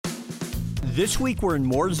This week we're in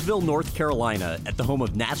Mooresville, North Carolina, at the home of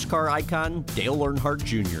NASCAR icon Dale Earnhardt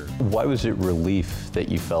Jr. Why was it relief that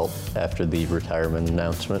you felt after the retirement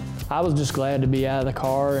announcement? I was just glad to be out of the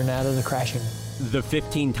car and out of the crashing. The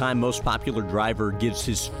 15-time most popular driver gives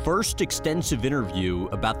his first extensive interview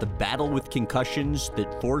about the battle with concussions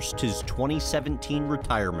that forced his 2017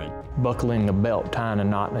 retirement. Buckling a belt, tying a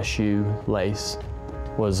knot in a shoelace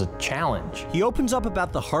was a challenge. He opens up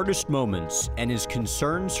about the hardest moments and his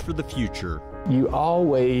concerns for the future. You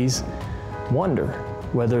always wonder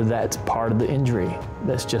whether that's part of the injury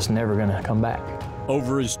that's just never going to come back.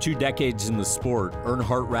 Over his 2 decades in the sport,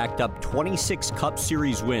 Earnhardt racked up 26 Cup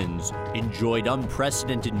Series wins, enjoyed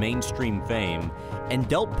unprecedented mainstream fame, and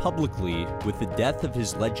dealt publicly with the death of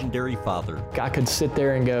his legendary father. I could sit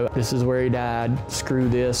there and go, this is where he died, screw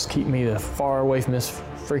this, keep me as far away from this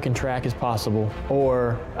freaking track as possible,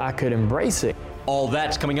 or I could embrace it. All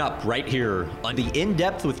that's coming up right here on the In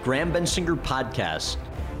Depth with Graham Bensinger podcast.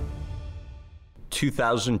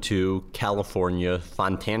 2002, California,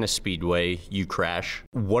 Fontana Speedway, you crash.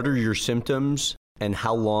 What are your symptoms and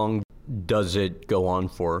how long does it go on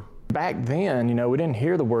for? Back then, we didn't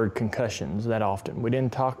hear the word concussions that often. We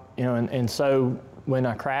didn't talk, and so when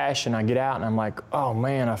I crash and I get out and I'm like, oh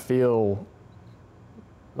man, I feel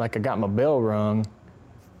like I got my bell rung,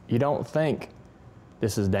 you don't think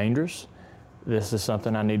this is dangerous, this is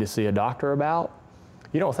something I need to see a doctor about.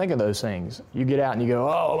 You don't think of those things. You get out and you go,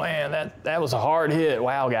 oh man, that was a hard hit.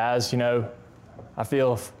 Wow, guys, I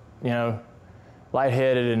feel,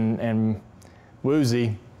 lightheaded and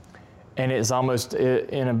woozy. And it's almost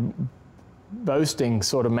in a boasting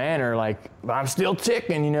sort of manner, like, I'm still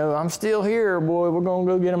ticking, I'm still here, boy, we're gonna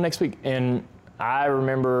go get them next week. And I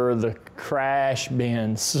remember the crash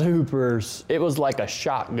being it was like a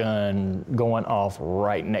shotgun going off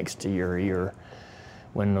right next to your ear.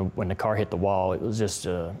 When the car hit the wall, it was just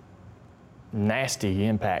a nasty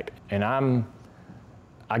impact. And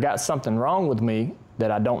I got something wrong with me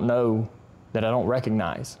that I don't know, that I don't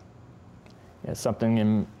recognize. It's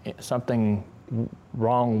something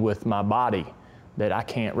wrong with my body that I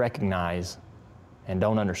can't recognize and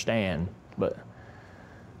don't understand. But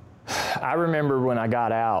I remember when I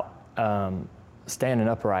got out, standing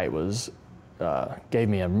upright gave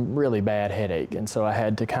me a really bad headache, and so I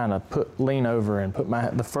had to kind of lean over and put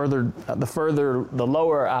the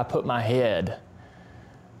lower I put my head,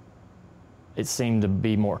 it seemed to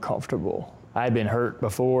be more comfortable. I had been hurt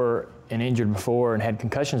before and injured before and had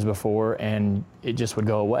concussions before, and it just would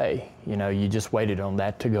go away. You just waited on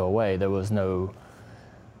that to go away. There was no,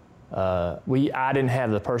 I didn't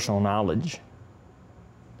have the personal knowledge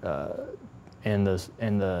and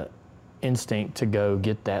the instinct to go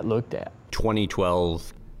get that looked at.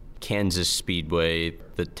 2012, Kansas Speedway,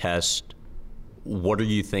 the test. What are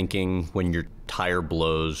you thinking when your tire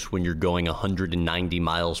blows, when you're going 190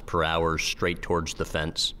 miles per hour straight towards the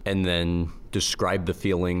fence? And then describe the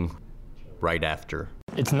feeling right after.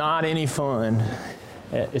 It's not any fun.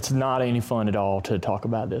 It's not any fun at all to talk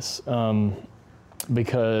about this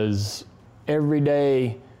because every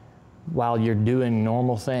day while you're doing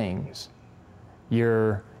normal things,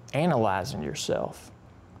 you're analyzing yourself.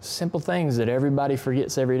 Simple things that everybody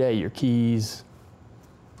forgets every day, your keys,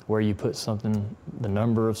 where you put something, the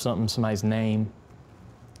number of something, somebody's name,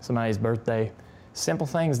 somebody's birthday. Simple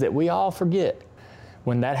things that we all forget.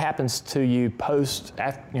 When that happens to you post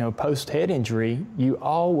head injury, you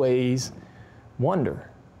always wonder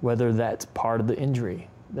whether that's part of the injury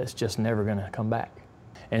that's just never gonna come back.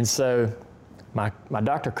 And so my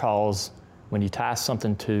doctor calls, when you tie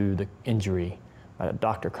something to the injury, a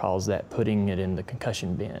doctor calls that putting it in the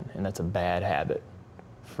concussion bin, and that's a bad habit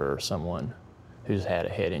for someone who's had a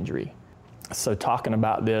head injury. So talking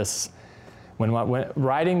about this, when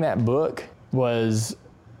writing that book was,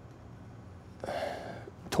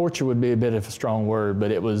 torture would be a bit of a strong word,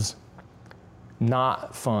 but it was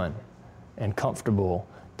not fun and comfortable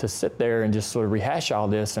to sit there and just sort of rehash all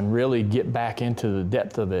this and really get back into the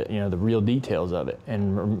depth of it, the real details of it,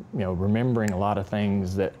 and remembering a lot of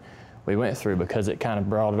things that we went through, because it kind of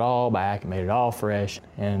brought it all back and made it all fresh.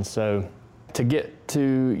 And so to get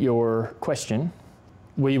to your question,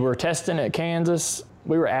 we were testing at Kansas.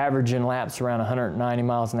 We were averaging laps around 190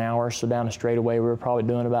 miles an hour. So down the straightaway, we were probably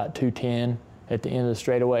doing about 210 at the end of the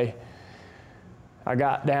straightaway. I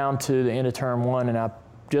got down to the end of turn one, and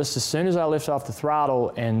just as soon as I lifted off the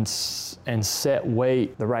throttle and set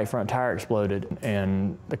weight, the right front tire exploded,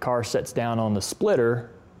 and the car sets down on the splitter.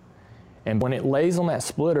 And when it lays on that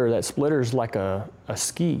splitter's like a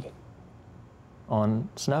ski on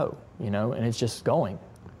snow, and it's just going.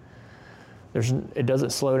 It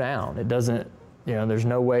doesn't slow down. It doesn't, there's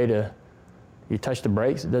no way to, You touch the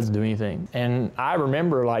brakes, it doesn't do anything. And I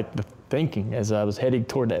remember like the thinking as I was heading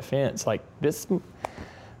toward that fence, like this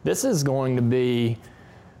is going to be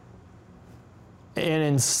an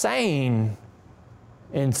insane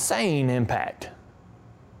impact.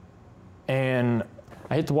 And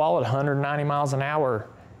I hit the wall at 190 miles an hour,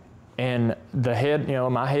 and the head,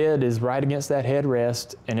 my head is right against that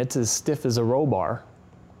headrest, and it's as stiff as a roll bar.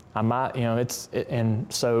 And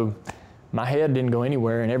so my head didn't go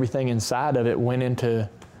anywhere, and everything inside of it went into,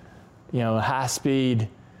 a high speed,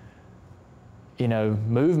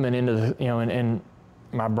 movement into the, and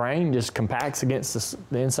my brain just compacts against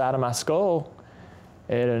the inside of my skull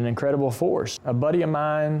at an incredible force. A buddy of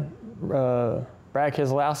mine, Brad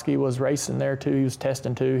Keselowski, was racing there too. He was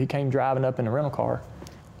testing too. He came driving up in a rental car.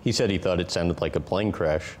 He said he thought it sounded like a plane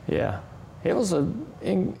crash. Yeah, that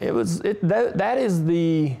is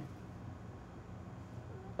the.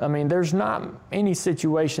 I mean, there's not any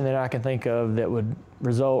situation that I can think of that would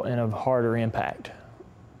result in a harder impact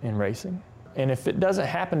in racing. And if it doesn't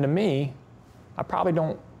happen to me, I probably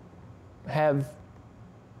don't have.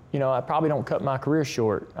 I probably don't cut my career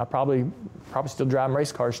short. I probably still driving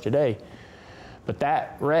race cars today. But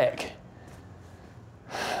that wreck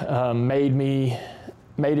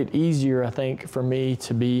made it easier, I think, for me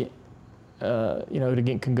to be, to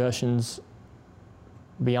get concussions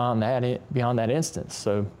beyond that instance.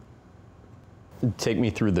 So, take me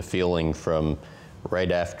through the feeling from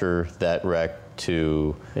right after that wreck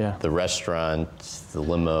to the restaurant, the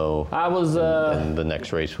limo, and the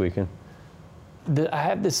next race weekend. I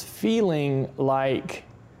have this feeling like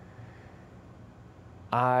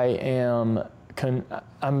I'm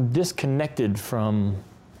disconnected from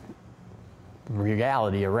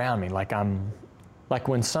reality around me. Like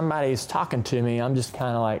when somebody's talking to me, I'm just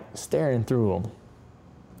kind of like staring through them,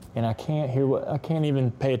 and I can't even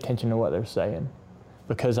pay attention to what they're saying,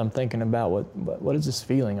 because I'm thinking about what is this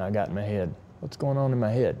feeling I got in my head? What's going on in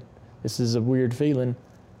my head? This is a weird feeling.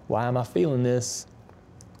 Why am I feeling this?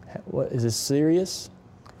 What is this serious?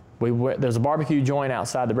 There's a barbecue joint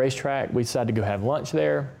outside the racetrack. We decided to go have lunch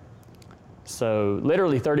there. So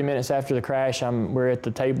literally 30 minutes after the crash, we're at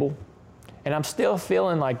the table, and I'm still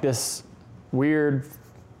feeling like this weird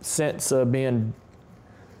sense of being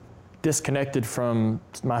disconnected from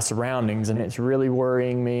my surroundings, and it's really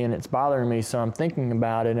worrying me and it's bothering me. So I'm thinking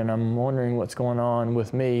about it, and I'm wondering what's going on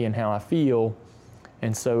with me and how I feel.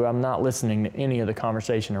 And so I'm not listening to any of the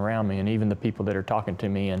conversation around me, and even the people that are talking to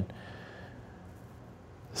me. And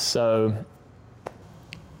so.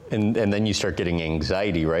 And then you start getting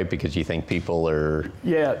anxiety, right? Because you think people are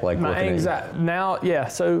my anxiety now. Yeah,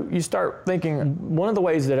 so you start thinking. One of the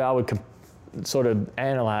ways that I would sort of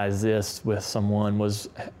analyze this with someone was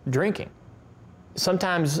drinking.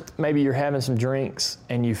 Sometimes maybe you're having some drinks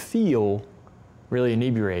and you feel really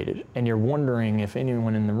inebriated, and you're wondering if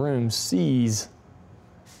anyone in the room sees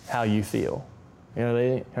how you feel.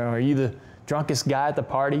 Are you the drunkest guy at the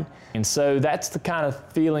party? And so that's the kind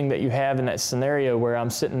of feeling that you have in that scenario where I'm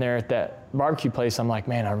sitting there at that barbecue place. I'm like,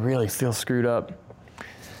 man, I really feel screwed up.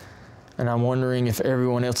 And I'm wondering if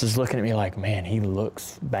everyone else is looking at me like, man, he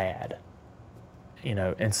looks bad.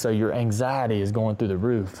 And so your anxiety is going through the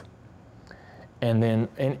roof. And then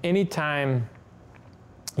any time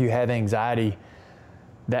you have anxiety,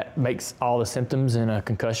 that makes all the symptoms in a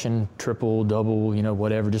concussion, triple, double,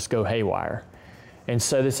 whatever, just go haywire. And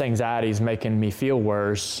so this anxiety is making me feel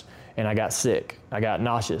worse, and I got sick. I got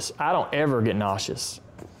nauseous. I don't ever get nauseous.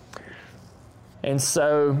 And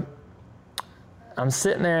so I'm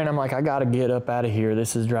sitting there and I'm like, I gotta get up out of here.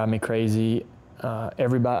 This is driving me crazy.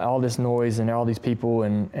 Everybody, all this noise and all these people,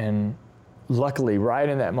 and luckily right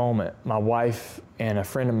in that moment, my wife and a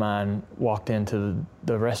friend of mine walked into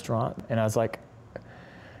the restaurant, and I was like,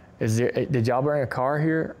 did y'all bring a car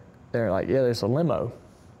here? They're like, yeah, there's a limo.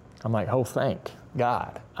 I'm like, oh, thank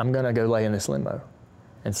God. I'm gonna go lay in this limo.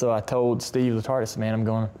 And so I told Steve Letarte,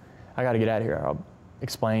 man, I gotta get out of here. I'll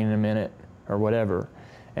explain in a minute or whatever.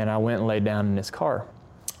 And I went and laid down in this car.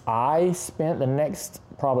 I spent the next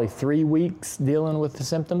probably 3 weeks dealing with the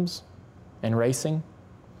symptoms and racing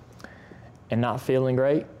and not feeling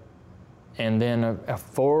great. And then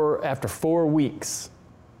after 4 weeks,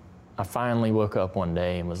 I finally woke up one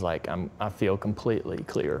day and was like, I feel completely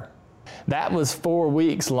clear. That was 4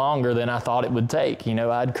 weeks longer than I thought it would take.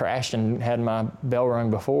 I'd crashed and had my bell rung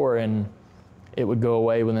before, and it would go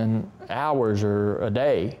away within hours or a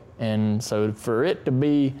day. And so for it to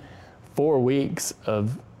be 4 weeks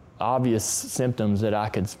of obvious symptoms that I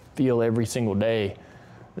could feel every single day,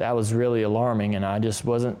 that was really alarming. And I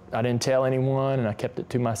didn't tell anyone, and I kept it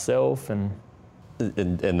to myself. And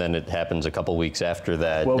And then it happens a couple weeks after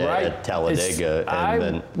that right. at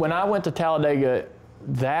Talladega. When I went to Talladega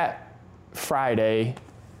that Friday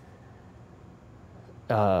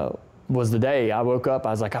was the day I woke up.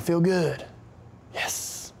 I was like, I feel good.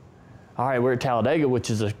 Yes. All right, we're at Talladega, which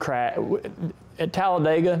is a crash. At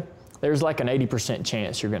Talladega, there's like an 80%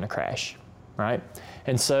 chance you're going to crash, right?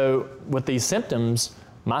 And so with these symptoms,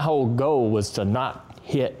 my whole goal was to not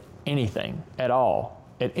hit anything at all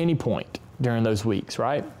at any point during those weeks,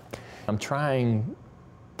 right? I'm trying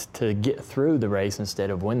to get through the race instead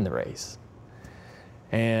of win the race.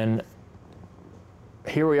 And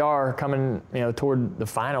here we are coming, toward the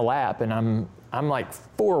final lap, and I'm like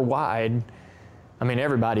 4 wide. I mean,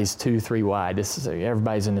 everybody's 2-3 wide.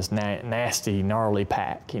 Everybody's in this nasty, gnarly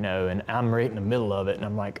pack, and I'm right in the middle of it, and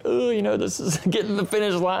I'm like, this is getting to the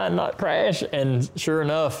finish line, not crash. And sure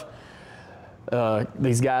enough,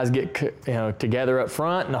 these guys get together up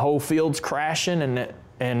front, and the whole field's crashing,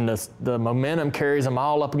 and the momentum carries them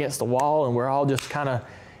all up against the wall, and we're all just kind of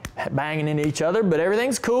banging into each other. But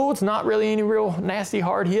everything's cool. It's not really any real nasty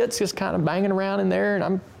hard hits, just kind of banging around in there,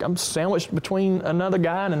 and I'm sandwiched between another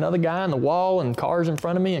guy and the wall, and cars in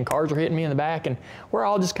front of me, and cars are hitting me in the back, and we're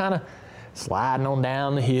all just kind of sliding on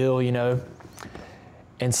down the hill, And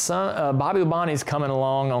Bobby Labonte's coming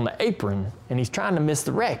along on the apron, and he's trying to miss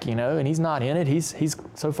the wreck, and he's not in it. He's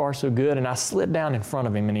so far so good, and I slid down in front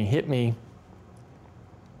of him, and he hit me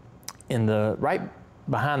right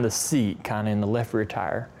behind the seat, kind of in the left rear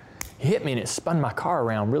tire. He hit me, and it spun my car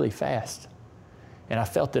around really fast, and I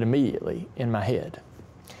felt it immediately in my head.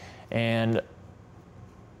 And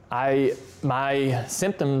my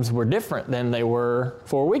symptoms were different than they were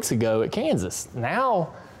 4 weeks ago at Kansas.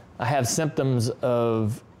 Now I have symptoms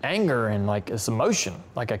of anger and like this emotion,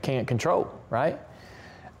 like I can't control, right?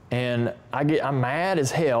 And I'm mad as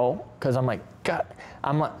hell because I'm like, God,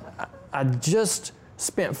 I just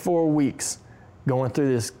spent 4 weeks going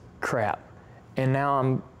through this crap, and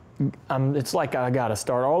now it's like I got to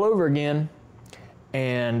start all over again,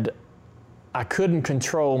 and I couldn't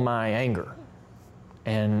control my anger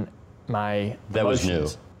and my That emotions.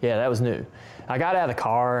 was new. Yeah, that was new. I got out of the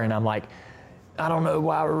car, and I'm like, I don't know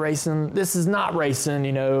why we're racing. This is not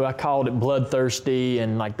racing, I called it bloodthirsty,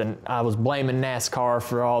 and I was blaming NASCAR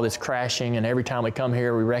for all this crashing, and every time we come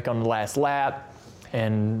here, we wreck on the last lap,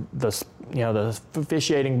 and the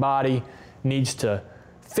officiating body needs to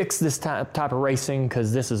fix this type of racing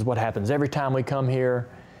because this is what happens every time we come here.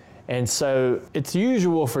 And so it's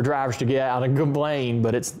usual for drivers to get out and complain,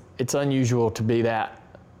 but it's unusual to be that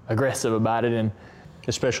aggressive about it, and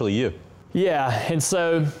especially you. Yeah, and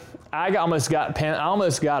so I almost got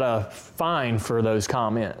a fine for those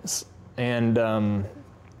comments, and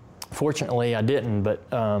fortunately I didn't, but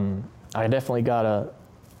I definitely got a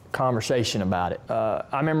conversation about it. I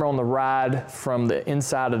remember on the ride from the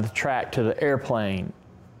inside of the track to the airplane,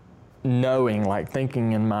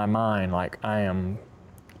 thinking in my mind, I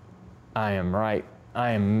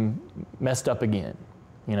am messed up again,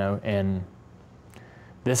 and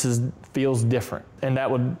this feels different. And that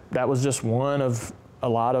was just one of a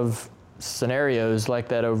lot of scenarios like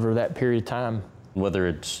that over that period of time. Whether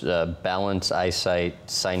it's balance, eyesight,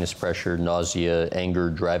 sinus pressure, nausea, anger,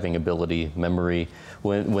 driving ability, memory.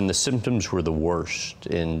 When the symptoms were the worst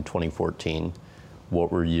in 2014,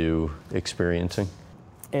 what were you experiencing?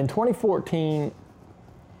 In 2014,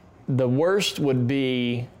 the worst would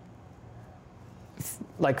be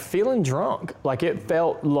feeling drunk. It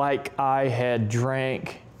felt like I had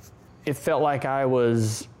drank. It felt like I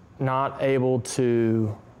was not able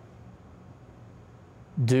to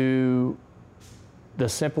do the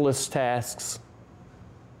simplest tasks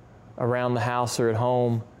around the house or at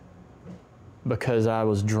home because I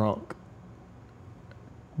was drunk.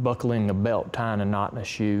 Buckling a belt, tying a knot in a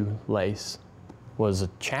shoelace was a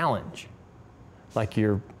challenge.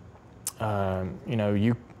 You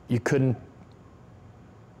couldn't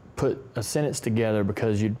put a sentence together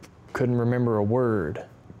because you couldn't remember a word.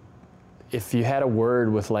 If you had a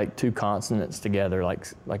word with 2 consonants together,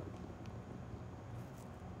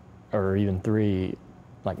 or even 3,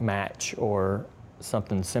 like match or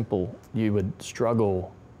something simple, you would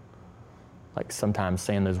struggle. Sometimes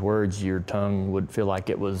saying those words, your tongue would feel like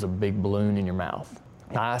it was a big balloon in your mouth.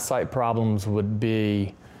 Eyesight problems would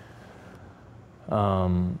be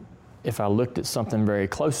if I looked at something very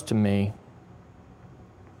close to me,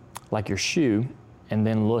 like your shoe, and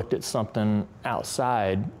then looked at something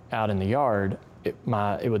outside, out in the yard, it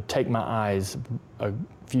would take my eyes a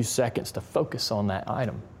few seconds to focus on that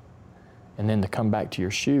item. And then to come back to your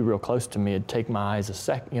shoe real close to me, it'd take my eyes a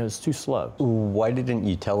second. It's too slow. Why didn't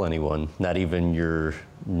you tell anyone, not even your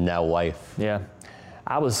now wife? Yeah,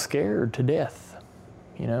 I was scared to death.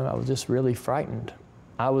 You know, I was just really frightened.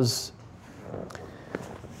 I wasn't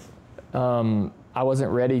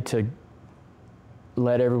ready to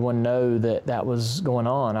let everyone know that that was going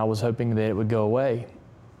on. I was hoping that it would go away.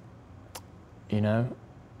 You know,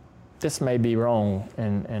 this may be wrong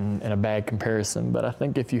and a bad comparison, but I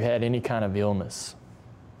think if you had any kind of illness,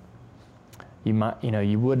 you might, you know,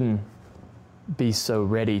 you wouldn't be so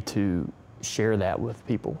ready to share that with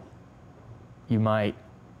people. You might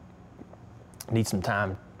need some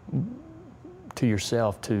time to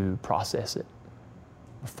yourself to process it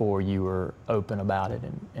before you were open about it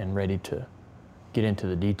and ready to get into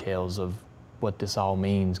the details of what this all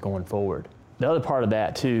means going forward. The other part of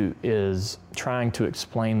that too is trying to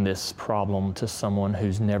explain this problem to someone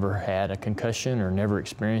who's never had a concussion or never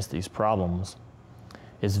experienced these problems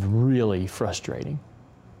is really frustrating.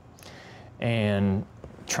 And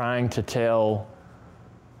trying to tell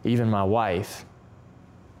even my wife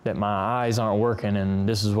that my eyes aren't working and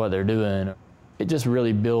this is what they're doing, it just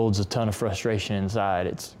really builds a ton of frustration inside.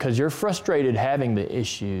 It's because you're frustrated having the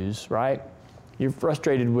issues, right? You're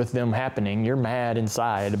frustrated with them happening. You're mad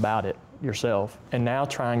inside about it yourself. And now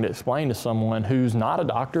trying to explain to someone who's not a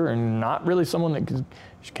doctor and not really someone that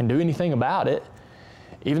can do anything about it,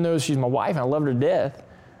 even though she's my wife and I love her to death,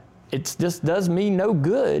 it just does me no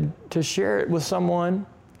good to share it with someone,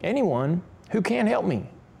 anyone, who can't help me.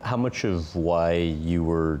 How much of why you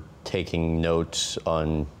were taking notes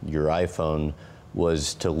on your iPhone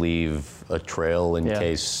was to leave a trail in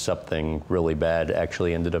case something really bad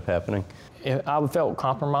actually ended up happening? I felt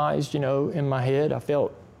compromised, you know, in my head. I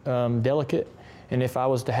felt delicate. And if I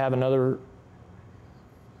was to have another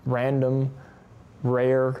random,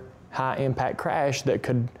 rare, high-impact crash that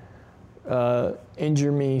could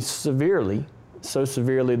injure me severely, so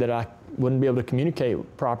severely that I wouldn't be able to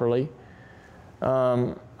communicate properly,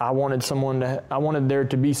 I wanted there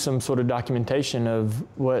to be some sort of documentation of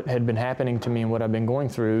what had been happening to me and what I've been going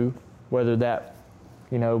through, whether that,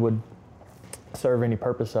 you know, would serve any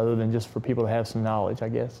purpose other than just for people to have some knowledge, I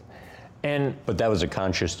guess. But that was a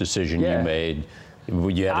conscious decision you made.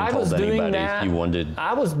 You hadn't told anybody you wanted.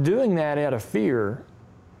 I was doing that out of fear,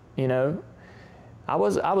 you know. I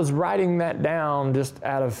was writing that down just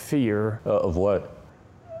out of fear. Of what?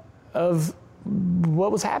 Of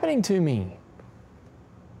what was happening to me.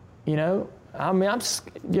 You know, I mean, I'm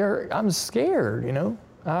scared. You know,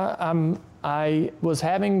 I was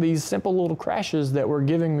having these simple little crashes that were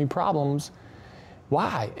giving me problems.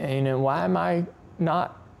 Why? And why am I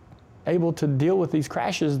not able to deal with these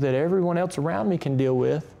crashes that everyone else around me can deal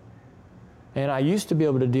with, and I used to be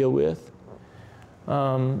able to deal with?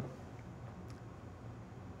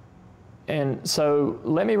 And so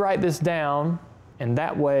let me write this down, and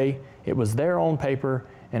that way it was there on paper,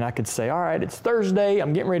 and I could say, all right, it's Thursday,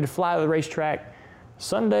 I'm getting ready to fly to the racetrack.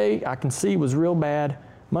 Sunday, I can see was real bad.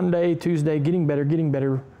 Monday, Tuesday, getting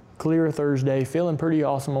better, clear Thursday, feeling pretty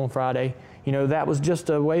awesome on Friday. You know, that was just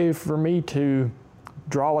a way for me to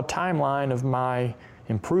draw a timeline of my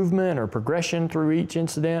improvement or progression through each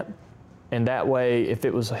incident. And that way, if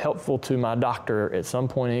it was helpful to my doctor at some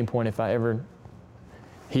point, any point, if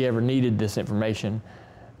he ever needed this information,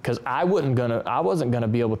 because I wasn't gonna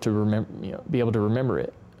be able to remember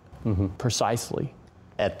it precisely.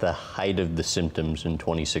 At the height of the symptoms in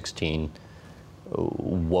 2016,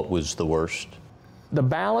 what was the worst? The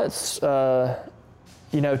balance,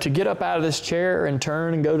 you know, to get up out of this chair and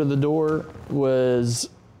turn and go to the door was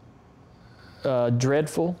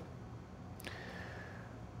dreadful.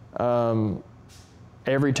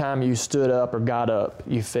 Every time you stood up or got up,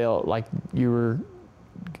 you felt like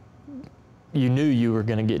you knew you were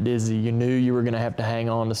going to get dizzy. You knew you were going to have to hang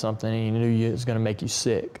on to something, and you knew it was going to make you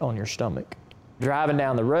sick on your stomach. Driving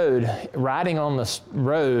down the road, riding on the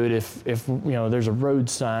road, if you know there's a road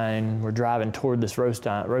sign, we're driving toward this road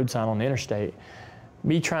sign on the interstate.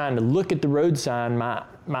 Me trying to look at the road sign, my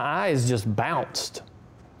eyes just bounced,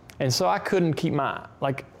 and so I couldn't keep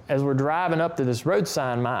as we're driving up to this road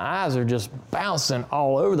sign, my eyes are just bouncing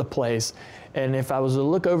all over the place, and if I was to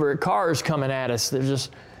look over at cars coming at us,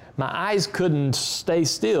 my eyes couldn't stay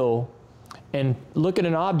still and look at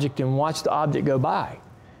an object and watch the object go by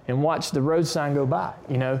and watch the road sign go by.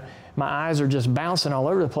 You know, my eyes are just bouncing all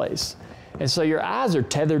over the place. And so your eyes are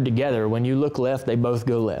tethered together. When you look left, they both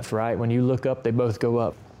go left, right? When you look up, they both go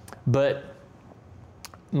up. But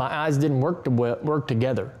my eyes didn't work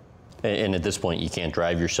together. And at this point, you can't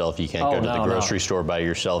drive yourself. You can't go to the grocery store by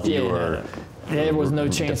yourself. There was no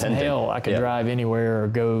chance in hell I could drive anywhere or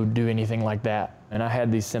go do anything like that. And I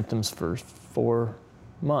had these symptoms for 4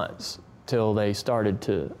 months till they started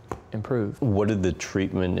to improve. What did the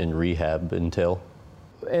treatment and rehab entail?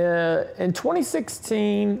 In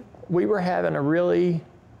 2016, we were having a really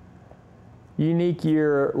unique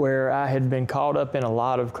year where I had been caught up in a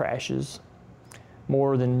lot of crashes,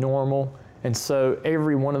 more than normal. And so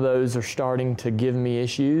every one of those are starting to give me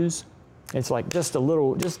issues. It's like just a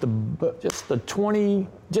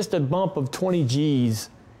bump of 20 G's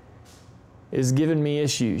is giving me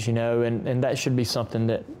issues, you know, and that should be something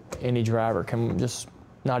that any driver can just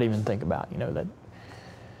not even think about, you know, that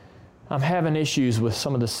I'm having issues with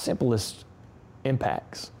some of the simplest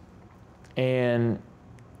impacts. And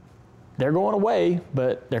they're going away,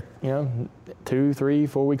 but they're, you know, 2, 3,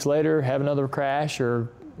 4 weeks later, have another crash or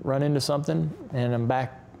run into something, and I'm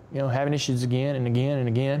back, you know, having issues again and again and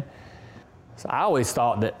again. So I always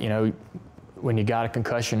thought that, you know, when you got a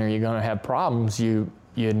concussion or you're going to have problems, you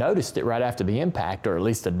noticed it right after the impact, or at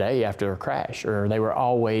least a day after a crash, or they were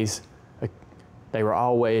always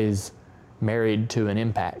married to an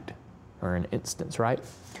impact or an instance, right?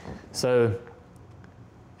 So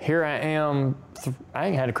here I am, I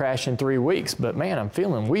ain't had a crash in 3 weeks, but man, I'm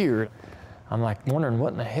feeling weird. I'm like wondering,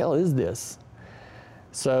 what in the hell is this?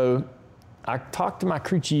 So I talked to my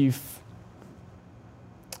crew chief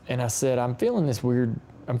and I said, I'm feeling these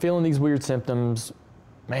weird symptoms.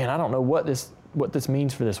 Man, I don't know what this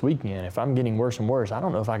means for this weekend. If I'm getting worse and worse, I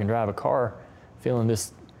don't know if I can drive a car feeling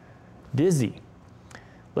this dizzy.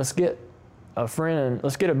 Let's get a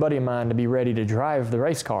buddy of mine to be ready to drive the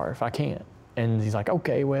race car if I can. And he's like,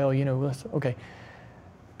 okay, well, you know, okay.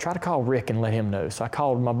 Try to call Rick and let him know. So I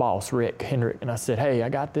called my boss, Rick Hendrick, and I said, hey, I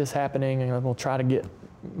got this happening, and I'm gonna try to get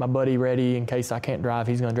my buddy ready in case I can't drive.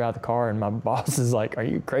 He's gonna drive the car. And my boss is like, are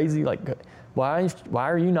you crazy? Like, why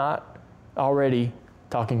are you not already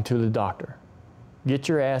talking to the doctor? Get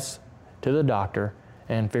your ass to the doctor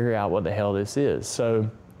and figure out what the hell this is. So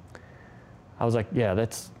I was like, yeah,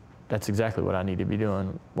 that's exactly what I need to be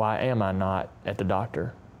doing. Why am I not at the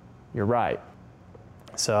doctor? You're right.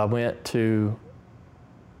 So I went to,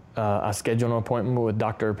 I scheduled an appointment with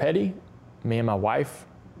Dr. Petty. Me and my wife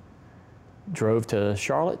drove to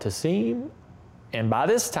Charlotte to see him. And by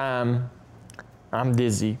this time, I'm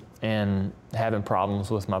dizzy and having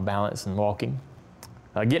problems with my balance and walking.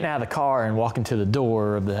 Getting out of the car and walking to the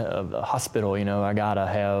door of the hospital, you know, I gotta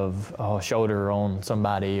have a shoulder on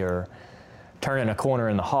somebody, or turning a corner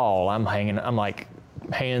in the hall, I'm like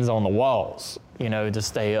hands on the walls, you know, to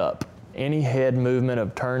stay up. Any head movement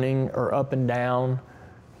of turning or up and down,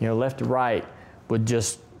 you know, left to right, would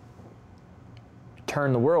just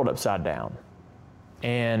turn the world upside down.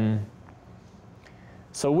 And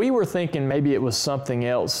so we were thinking maybe it was something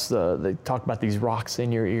else. They talk about these rocks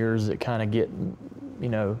in your ears that kind of get, you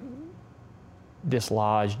know,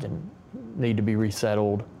 dislodged and need to be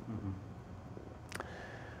resettled.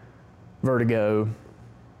 Vertigo.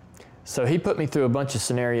 So he put me through a bunch of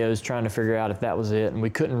scenarios trying to figure out if that was it, and we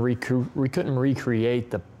couldn't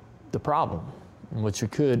recreate the problem, which we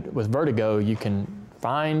could with vertigo. You can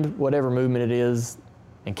find whatever movement it is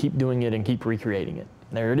and keep doing it and keep recreating it.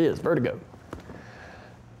 There it is, vertigo.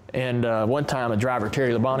 And one time a driver,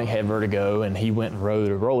 Terry Labonte, had vertigo, and he went and rode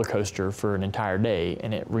a roller coaster for an entire day,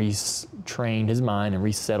 and it retrained his mind and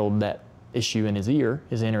resettled that issue in his ear,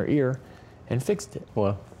 his inner ear, and fixed it.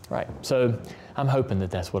 Well, right. So I'm hoping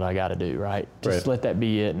that that's what I got to do, right? Just let that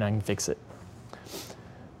be it, and I can fix it.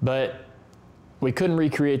 But we couldn't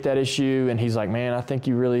recreate that issue, and he's like, man, I think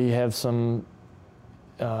you really have some,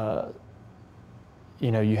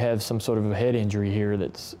 you know, you have some sort of a head injury here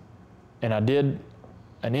that's, and I did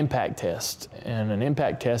an impact test, and an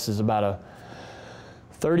impact test is about a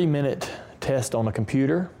 30-minute test on a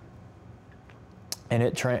computer, and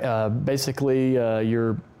it basically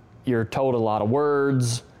you're told a lot of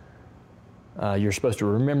words. You're supposed to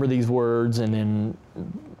remember these words and then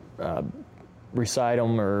recite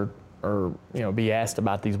them, or you know, be asked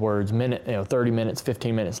about these words 30 minutes,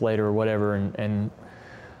 15 minutes later, or whatever, and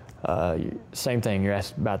same thing. You're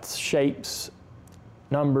asked about shapes,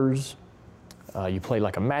 numbers. You play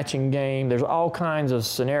like a matching game. There's all kinds of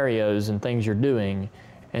scenarios and things you're doing.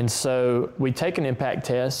 And so we take an impact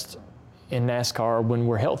test in NASCAR when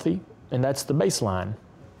we're healthy, and that's the baseline.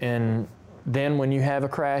 And then when you have a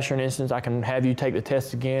crash or an instance, I can have you take the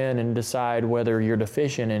test again and decide whether you're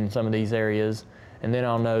deficient in some of these areas, and then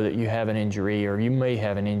I'll know that you have an injury, or you may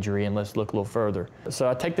have an injury, and let's look a little further. So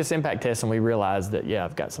I take this impact test, and we realize that, yeah,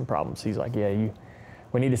 I've got some problems. He's like, yeah,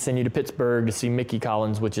 we need to send you to Pittsburgh to see Mickey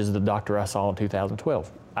Collins, which is the doctor I saw in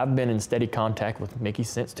 2012. I've been in steady contact with Mickey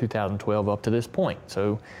since 2012 up to this point.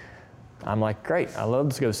 So I'm like, great, I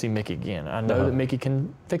love to go see Mickey again. I know that Mickey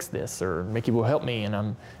can fix this, or Mickey will help me, and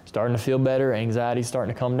I'm starting to feel better. Anxiety's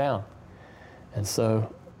starting to come down. And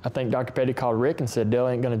so I think Dr. Petty called Rick and said, Dale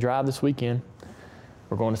ain't gonna drive this weekend.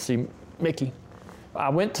 We're going to see Mickey. I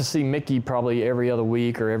went to see Mickey probably every other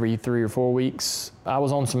week or every 3 or 4 weeks. I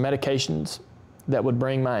was on some medications that would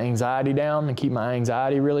bring my anxiety down and keep my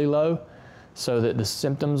anxiety really low so that the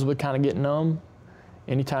symptoms would kind of get numb.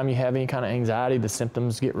 Anytime you have any kind of anxiety, the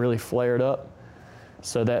symptoms get really flared up,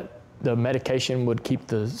 so that the medication would keep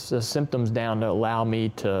the symptoms down to allow me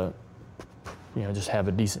to, just have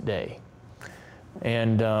a decent day.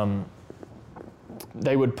 And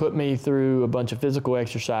they would put me through a bunch of physical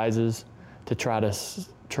exercises to try to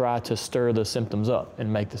stir the symptoms up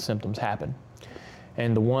and make the symptoms happen.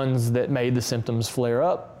 And the ones that made the symptoms flare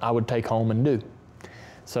up, I would take home and do.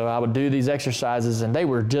 So I would do these exercises, and they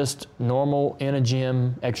were just normal in a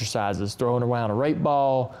gym exercises, throwing around a rate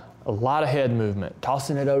ball, a lot of head movement,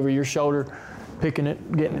 tossing it over your shoulder, picking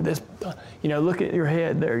it, getting it this, look at your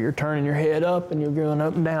head there. You're turning your head up and you're going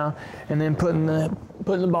up and down, and then putting the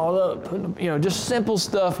ball up, just simple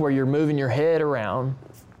stuff where you're moving your head around.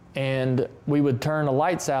 And we would turn the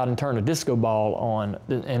lights out and turn a disco ball on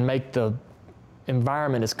and make the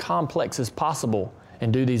environment as complex as possible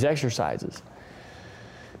and do these exercises.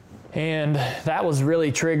 And that was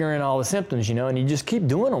really triggering all the symptoms, and you just keep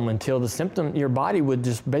doing them until your body would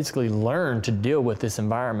just basically learn to deal with this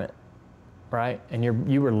environment, right? And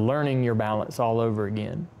you were learning your balance all over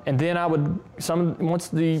again. And then I'd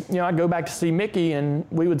go back to see Mickey, and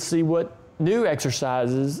we would see what new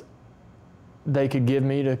exercises they could give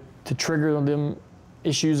me to trigger them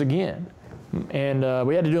issues again. And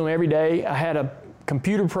we had to do them every day. I had a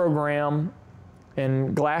computer program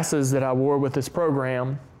and glasses that I wore with this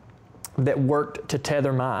program that worked to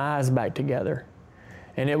tether my eyes back together.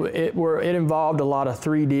 And it involved a lot of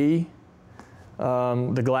 3D.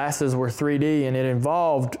 The glasses were 3D, and it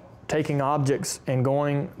involved taking objects and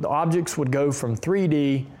the objects would go from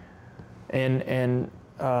 3D and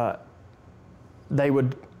they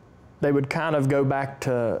would kind of go back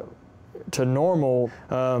to normal.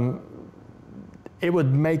 It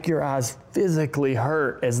would make your eyes physically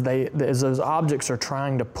hurt as those objects are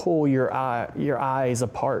trying to pull your eyes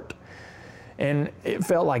apart. And it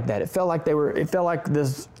felt like that. It felt like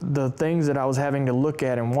the things that I was having to look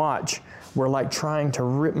at and watch were like trying to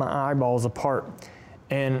rip my eyeballs apart.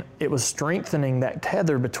 And it was strengthening that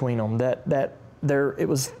tether between them, it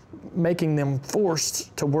was making them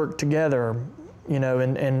forced to work together,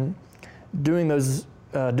 and doing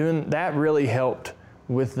that really helped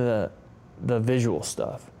with the visual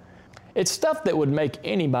stuff. It's stuff that would make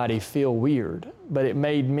anybody feel weird, but it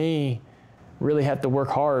made me really have to work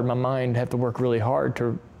hard, my mind have to work really hard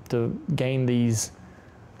to gain these,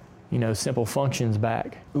 simple functions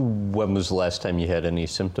back. When was the last time you had any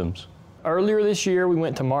symptoms? Earlier this year, we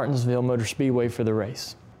went to Martinsville Motor Speedway for the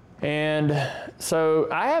race. And so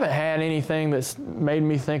I haven't had anything that's made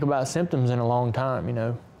me think about symptoms in a long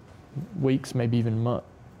time, weeks, maybe even a month.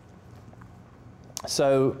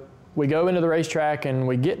 So we go into the racetrack and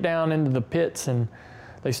we get down into the pits and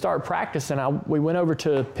they start practicing. We went over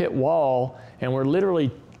to a pit wall and we're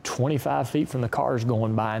literally 25 feet from the cars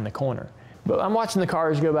going by in the corner. But I'm watching the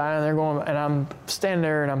cars go by and they're going, and I'm standing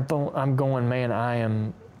there and I'm going, man,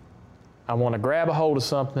 I want to grab a hold of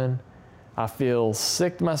something. I feel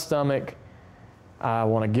sick to my stomach. I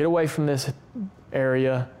want to get away from this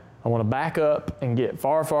area. I want to back up and get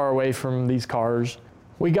far, far away from these cars.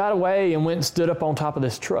 We got away and went and stood up on top of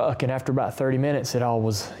this truck, and after about 30 minutes, it all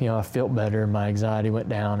was, I felt better, my anxiety went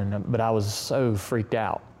down, but I was so freaked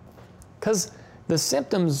out. Because the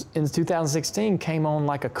symptoms in 2016 came on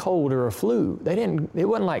like a cold or a flu. It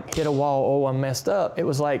wasn't like hit a wall, I'm messed up. It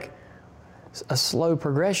was like a slow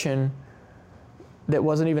progression that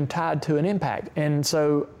wasn't even tied to an impact. And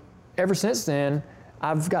so ever since then,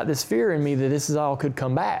 I've got this fear in me that this is all could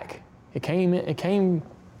come back. It came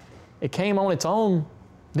on its own.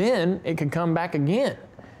 Then it could come back again,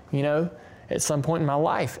 at some point in my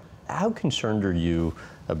life. How concerned are you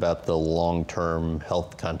about the long-term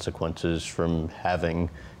health consequences from having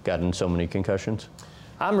gotten so many concussions?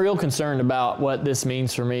 I'm real concerned about what this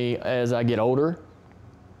means for me as I get older.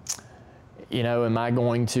 Am I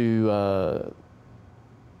going to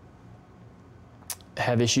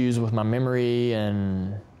have issues with my memory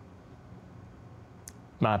and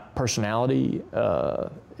my personality?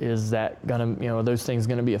 Is that gonna, are those things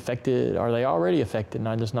gonna be affected? Are they already affected and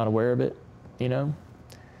I'm just not aware of it?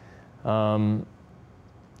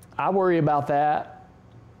 I worry about that.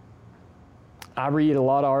 I read a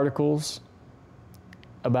lot of articles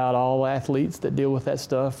about all athletes that deal with that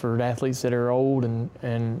stuff, or athletes that are old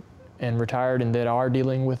and retired and that are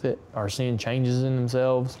dealing with it, are seeing changes in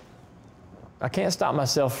themselves. I can't stop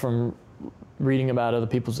myself from reading about other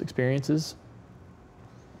people's experiences.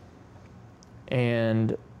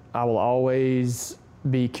 And I will always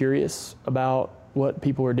be curious about what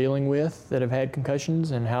people are dealing with that have had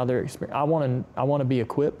concussions and how they're experiencing. I want to be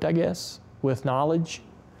equipped, I guess, with knowledge.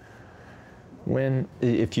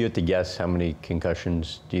 If you had to guess, how many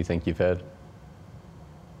concussions do you think you've had?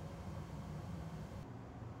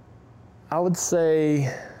 I would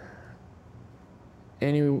say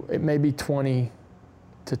maybe 20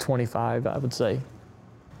 to 25, I would say.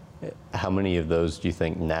 How many of those do you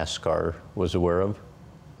think NASCAR was aware of?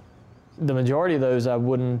 The majority of those I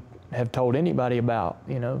wouldn't have told anybody about,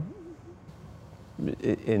 you know.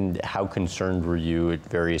 And how concerned were you at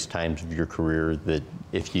various times of your career that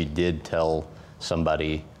if you did tell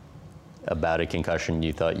somebody about a concussion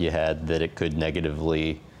you thought you had, that it could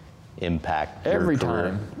negatively impact your Every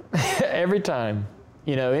career? time. Every time.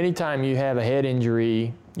 You know, anytime you have a head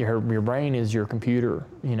injury, your brain is your computer,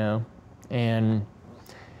 you know, and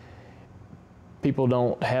people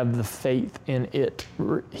don't have the faith in it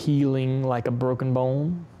healing like a broken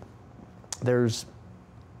bone. There's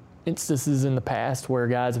instances in the past where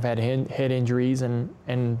guys have had head injuries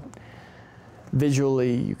and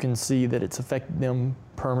visually you can see that it's affected them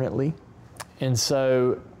permanently. And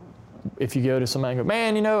so if you go to somebody and go,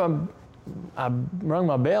 man, you know, I rung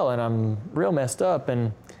my bell and I'm real messed up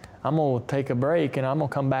and I'm gonna take a break and I'm gonna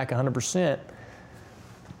come back 100%.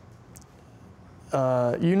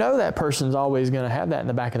 You know that person's always gonna have that in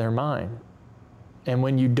the back of their mind. And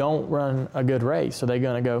when you don't run a good race, so they're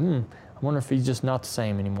gonna go, I wonder if he's just not the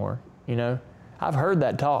same anymore, you know? I've heard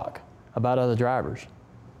that talk about other drivers.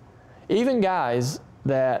 Even guys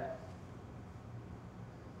that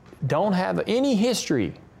don't have any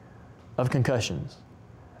history of concussions.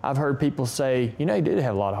 I've heard people say, you know, he did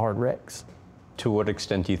have a lot of hard wrecks. To what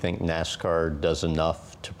extent do you think NASCAR does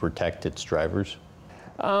enough to protect its drivers?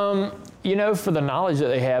 You know, for the knowledge that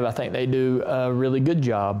they have, I think they do a really good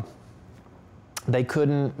job. They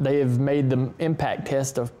have made the impact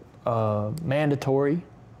test mandatory.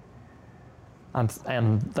 I'm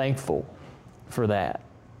thankful for that.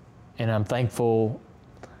 And I'm thankful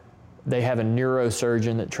they have a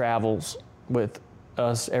neurosurgeon that travels with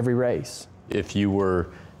us every race. If you were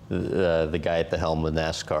the guy at the helm of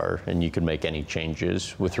NASCAR and you could make any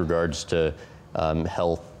changes with regards to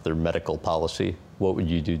health or medical policy, what would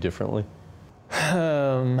you do differently?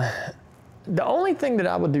 The only thing that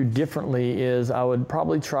I would do differently is I would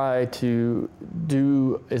probably try to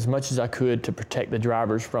do as much as I could to protect the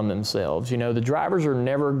drivers from themselves. You know, the drivers are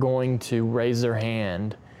never going to raise their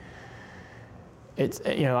hand.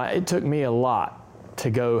 It took me a lot to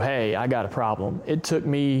go, hey, I got a problem.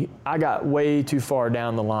 I got way too far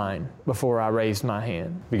down the line before I raised my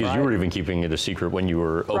hand. Because you were even keeping it a secret when you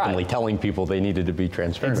were openly telling people they needed to be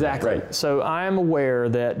transparent. Exactly. Right. So I am aware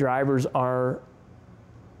that drivers are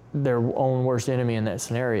their own worst enemy in that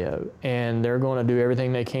scenario, and they're going to do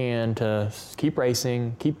everything they can to keep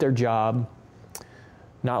racing, keep their job,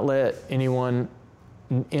 not let anyone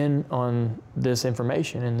in on this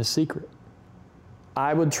information and this secret.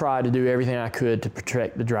 I would try to do everything I could to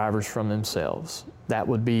protect the drivers from themselves. That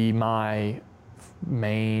would be my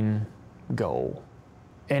main goal.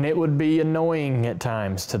 And it would be annoying at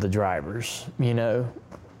times to the drivers, you know,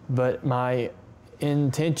 but my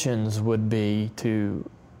intentions would be to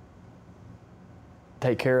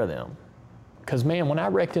take care of them. Because, man, when I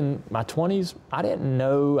wrecked in my 20s, I didn't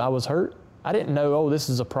know I was hurt. I didn't know, oh, this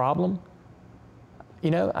is a problem.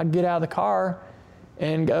 You know, I'd get out of the car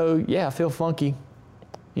and go, yeah, I feel funky.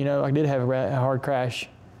 You know, I did have a hard crash.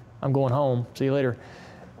 I'm going home. See you later.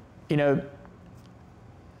 You know,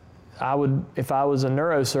 if I was a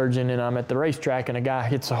neurosurgeon and I'm at the racetrack and a guy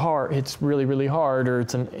hits really, really hard, or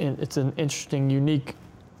it's an interesting, unique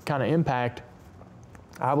kind of impact,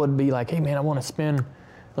 I would be like, hey man,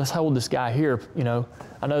 let's hold this guy here. You know,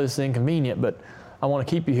 I know this is inconvenient, but I want to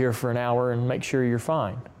keep you here for an hour and make sure you're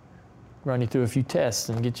fine. Run you through a few tests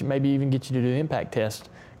and maybe even get you to do the impact test.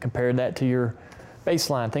 Compare that to your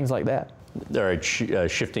baseline, things like that. All right,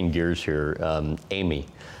 shifting gears here, Amy,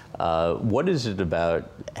 what is it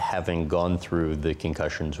about having gone through the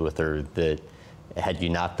concussions with her that had you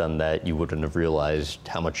not done that, you wouldn't have realized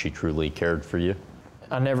how much she truly cared for you?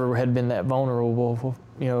 I never had been that vulnerable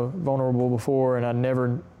before, and I'd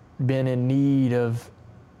never been in need of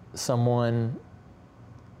someone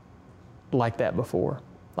like that before.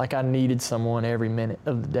 Like I needed someone every minute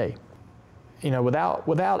of the day. You know,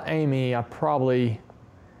 without Amy, I probably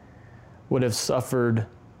would have suffered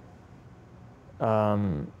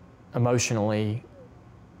emotionally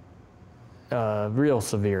real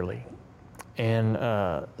severely. And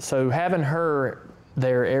so having her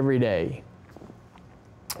there every day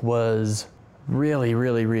was really,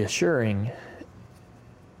 really reassuring.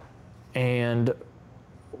 And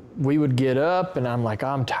we would get up and I'm like,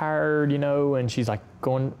 I'm tired, and she's like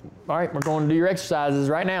all right, we're going to do your exercises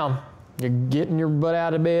right now. You're getting your butt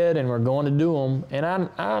out of bed and we're going to do them. And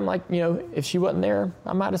I'm like, if she wasn't there,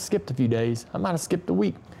 I might have skipped a few days. I might have skipped a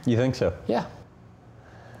week. You think so? Yeah.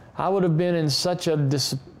 I would have been in such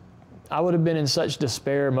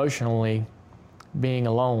despair emotionally, being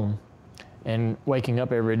alone and waking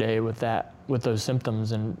up every day with those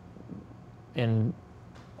symptoms and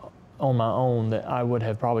on my own, that I would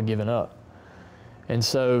have probably given up. And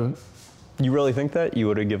so. You really think that? You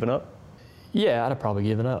would have given up? Yeah, I'd have probably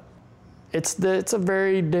given up. It's a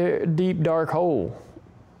very deep, dark hole,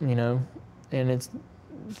 and it's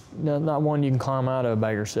not one you can climb out of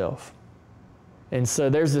by yourself. And so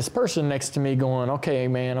there's this person next to me going, okay,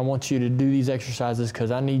 man, I want you to do these exercises because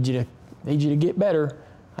I need you to get better.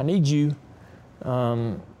 I need you.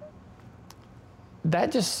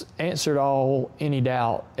 That just answered any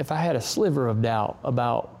doubt. If I had a sliver of doubt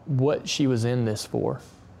about what she was in this for,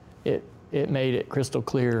 it made it crystal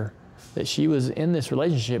clear that she was in this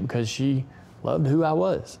relationship because she loved who I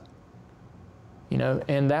was.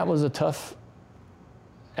 And that was a tough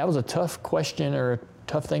question or a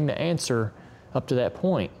tough thing to answer up to that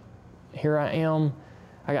point. Here I am,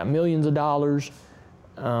 I got millions of dollars,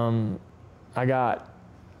 I got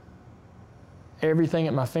everything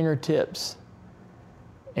at my fingertips.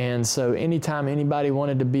 And so anytime anybody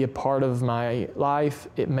wanted to be a part of my life,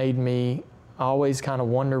 it made me always kind of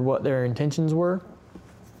wonder what their intentions were.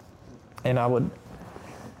 And I would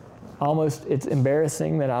it's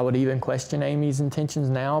embarrassing that I would even question Amy's intentions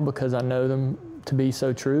now because I know them to be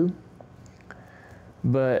so true.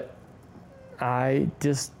 But I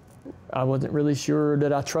wasn't really sure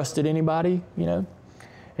that I trusted anybody,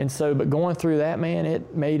 And so, but going through that, man,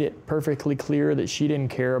 it made it perfectly clear that she didn't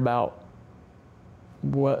care about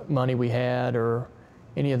what money we had or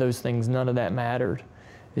any of those things. None of that mattered.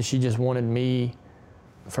 That she just wanted me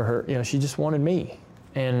for her, she just wanted me.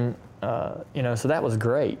 And, so that was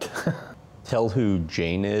great. Tell who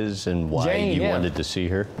Jane is and why you wanted to see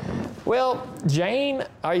her. Well, Jane,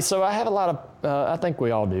 so I have a lot of, I think we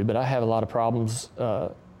all do, but I have a lot of problems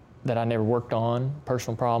that I never worked on,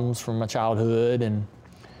 personal problems from my childhood and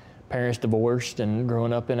parents divorced and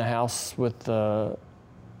growing up in a house with a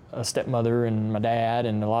stepmother and my dad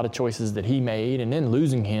and a lot of choices that he made, and then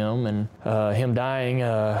losing him and him dying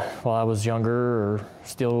while I was younger, or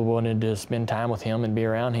still wanted to spend time with him and be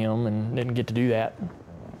around him and didn't get to do that.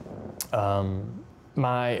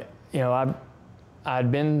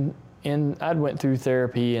 I'd went through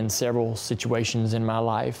therapy in several situations in my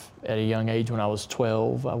life. At a young age, when I was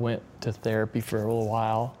 12, I went to therapy for a little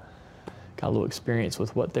while, got a little experience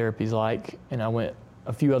with what therapy's like, and I went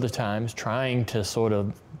a few other times trying to sort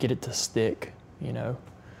of get it to stick, And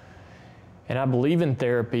I believe in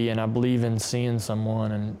therapy and I believe in seeing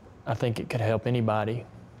someone, and I think it could help anybody,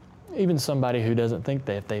 even somebody who doesn't think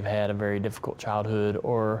that they've had a very difficult childhood,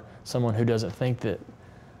 or someone who doesn't think that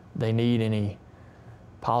they need any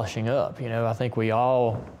polishing up. I think we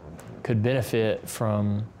all could benefit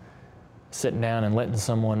from sitting down and letting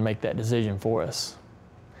someone make that decision for us.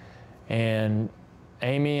 And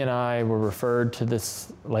Amy and I were referred to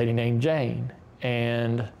this lady named Jane.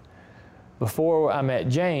 And before I met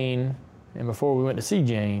Jane, and before we went to see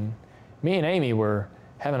Jane, me and Amy were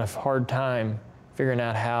having a hard time figuring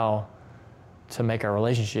out how to make our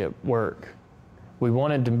relationship work. We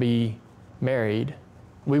wanted to be married.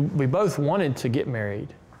 We both wanted to get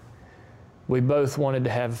married. We both wanted to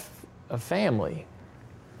have a family.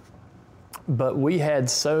 But we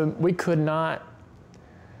could not,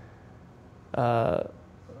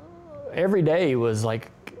 every day was like,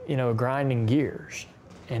 grinding gears.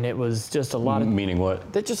 And it was just a lot of... Meaning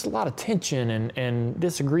what? Just a lot of tension and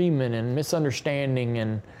disagreement and misunderstanding.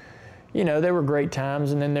 And, there were great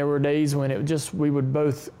times, and then there were days when we would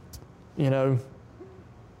both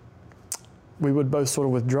sort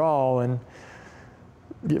of withdraw and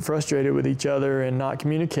get frustrated with each other and not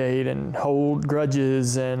communicate and hold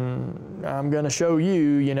grudges, and I'm going to show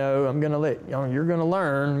you, I'm going to you're going to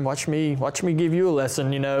learn, watch me give you a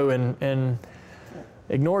lesson, and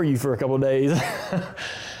ignore you for a couple of days.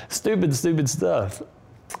 Stupid stuff.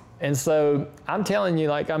 And so I'm telling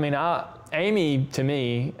you, Amy, to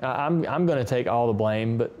me, I'm going to take all the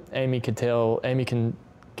blame, but Amy can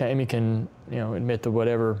admit to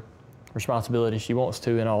whatever responsibility she wants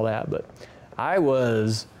to and all that. But I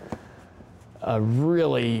was a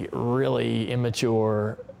really, really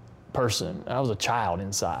immature person. I was a child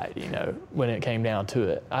inside, when it came down to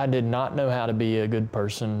it. I did not know how to be a good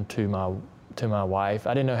person to my wife.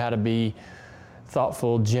 I didn't know how to be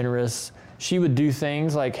thoughtful, generous. She would do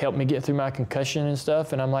things like help me get through my concussion and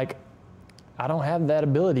stuff, and I'm like, I don't have that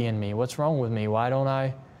ability in me. What's wrong with me? Why don't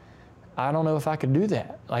I don't know if I could do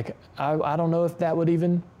that. Like, I don't know if that would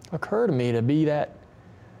even occur to me to be that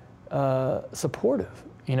supportive,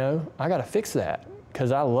 you know? I got to fix that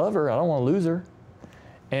because I love her. I don't want to lose her.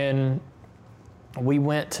 And we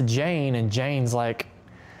went to Jane, and Jane's like,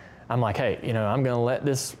 I'm like, hey, you know, I'm going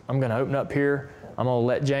to open up here. I'm going to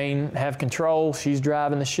let Jane have control. She's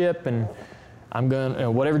driving the ship, and I'm going to,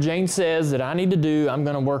 whatever Jane says that I need to do, I'm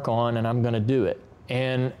going to work on, and I'm going to do it.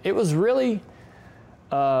 And it was really,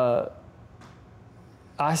 by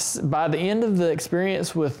the end of the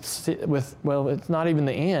experience well, it's not even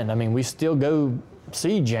the end. I mean, we still go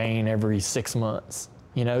see Jane every 6 months,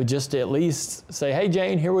 you know, just to at least say, hey,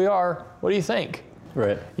 Jane, here we are. What do you think?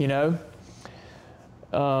 Right. You know?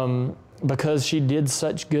 Because she did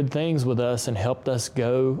such good things with us and helped us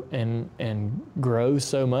go and grow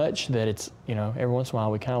so much that it's, you know, every once in a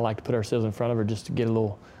while we kind of like to put ourselves in front of her just to get a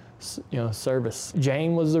little, you know, service.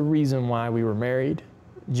 Jane was the reason why we were married.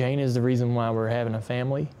 Jane is the reason why we're having a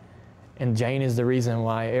family. And Jane is the reason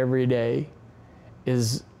why every day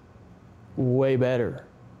is way better.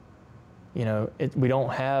 You know, we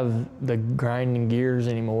don't have the grinding gears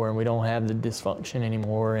anymore, and we don't have the dysfunction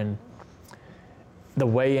anymore. And the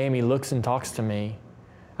way Amy looks and talks to me,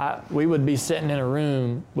 we would be sitting in a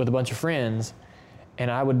room with a bunch of friends, and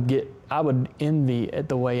I would envy at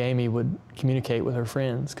the way Amy would communicate with her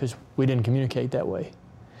friends, because we didn't communicate that way.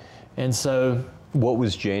 And so, what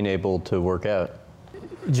was Jane able to work out?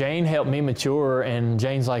 Jane helped me mature, and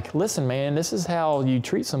Jane's like, listen, man, this is how you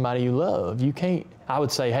treat somebody you love. You can't, I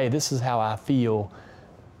would say, hey, this is how I feel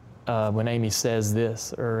when Amy says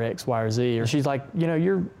this or X, Y, or Z. Or she's like, you know,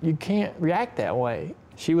 you can't react that way.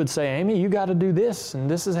 She would say, Amy, you got to do this, and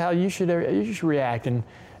this is how you should react. And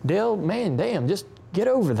Dale, man, damn, just get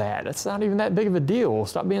over that. It's not even that big of a deal.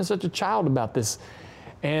 Stop being such a child about this.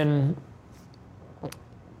 And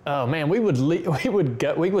oh man, we would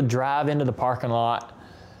drive into the parking lot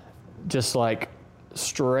just like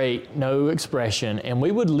straight, no expression, and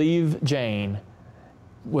we would leave Jane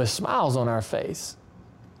with smiles on our face.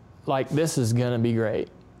 Like, this is gonna be great.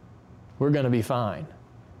 We're gonna be fine.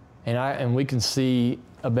 And we can see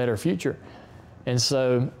a better future. And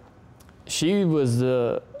so we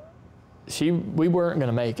weren't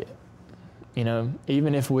gonna make it. You know,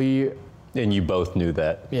 even if we... And you both knew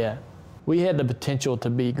that. Yeah. We had the potential to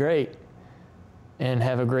be great and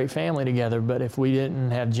have a great family together, but if we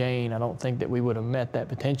didn't have Jane, I don't think that we would have met that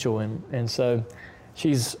potential. And so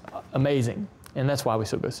she's amazing, and that's why we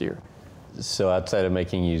still go see her. So outside of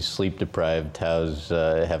making you sleep deprived, how's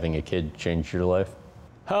having a kid changed your life?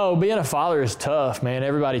 Oh, being a father is tough, man.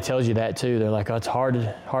 Everybody tells you that too. They're like, oh, it's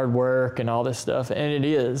hard work and all this stuff, and it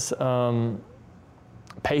is.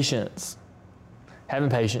 Patience, having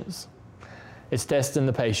patience. It's testing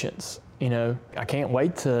the patience. You know, I can't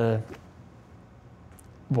wait to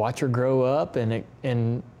watch her grow up and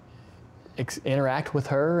interact with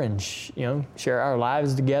her and you know, share our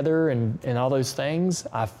lives together and all those things.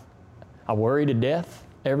 I worry to death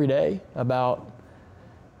every day about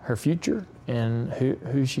her future and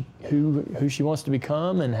who she wants to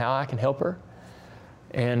become and how I can help her.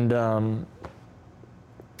 And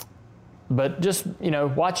but just, you know,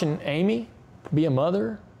 watching Amy be a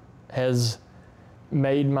mother has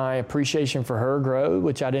made my appreciation for her grow,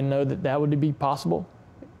 which I didn't know that would be possible.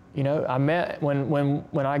 You know,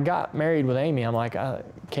 when I got married with Amy, I'm like, I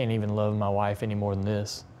can't even love my wife any more than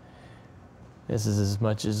this. This is as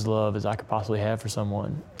much as love as I could possibly have for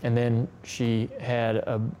someone. And then she had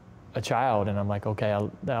a child, and I'm like, okay,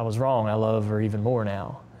 I was wrong. I love her even more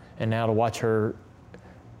now. And now to watch her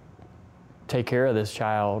take care of this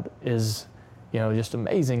child is, you know, just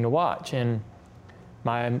amazing to watch. And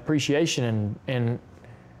my appreciation and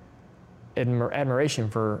admiration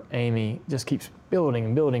for Amy just keeps building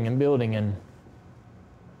and building and building, and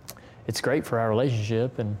it's great for our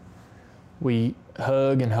relationship. And we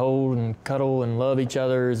hug and hold and cuddle and love each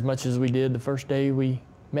other as much as we did the first day we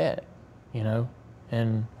met, you know,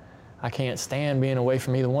 and I can't stand being away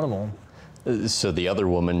from either one of them. So the other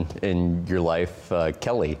woman in your life,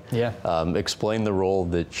 Kelly, yeah. Explain the role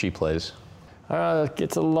that she plays.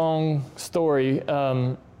 It's a long story.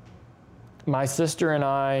 My sister and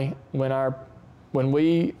I, when my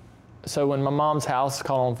mom's house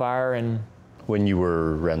caught on fire, and when you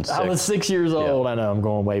were around 6. I was 6 years old. Yeah. I know, I'm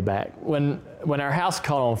going way back. When our house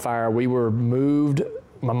caught on fire, we were moved.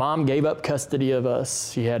 My mom gave up custody of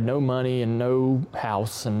us. She had no money and no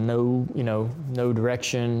house and no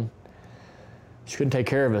direction. She couldn't take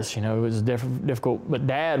care of us, you know, it was difficult. But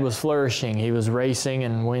Dad was flourishing. He was racing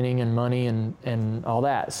and winning and money and all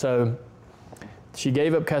that. So she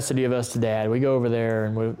gave up custody of us to Dad. We go over there,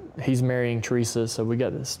 and he's marrying Teresa, so we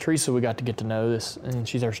got this Teresa. We got to get to know this, and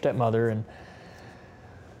she's our stepmother. And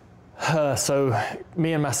so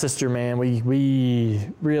me and my sister, man, we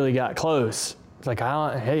really got close. It's like,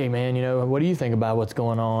 hey, man, you know, what do you think about what's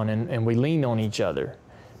going on? And we leaned on each other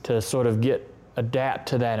to sort of adapt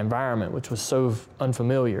to that environment, which was so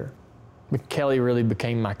unfamiliar. But Kelly really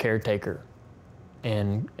became my caretaker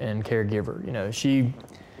and caregiver. You know, she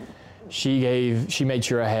made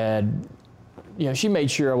sure I had, you know, she made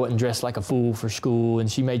sure I wasn't dressed like a fool for school,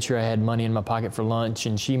 and she made sure I had money in my pocket for lunch,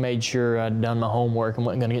 and she made sure I'd done my homework and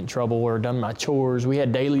wasn't gonna get in trouble, or done my chores. We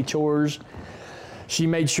had daily chores. She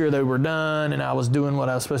made sure they were done and I was doing what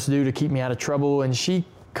I was supposed to do to keep me out of trouble, and she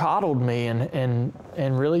coddled me and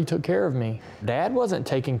really took care of me. Dad wasn't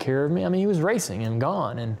taking care of me. I mean, he was racing and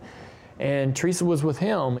gone, and Teresa was with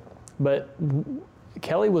him, but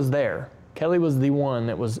Kelly was there. Kelly was the one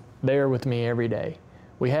that was there with me every day.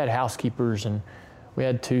 We had housekeepers, and we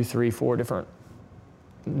had 2, 3, 4 different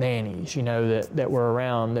nannies, you know, that were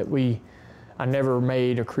around that I never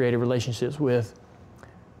made or created relationships with.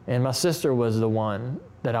 And my sister was the one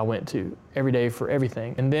that I went to every day for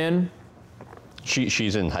everything. And then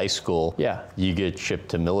she's in high school. Yeah. You get shipped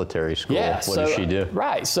to military school. Yeah. What does she do?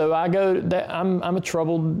 Right. So I go. I'm a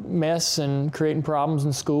troubled mess and creating problems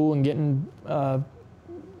in school and getting, you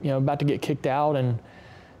know, about to get kicked out. And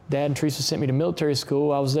Dad and Teresa sent me to military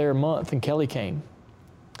school. I was there a month, and Kelly came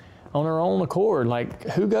on her own accord. Like,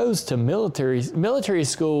 who goes to military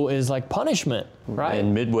school is like punishment, right?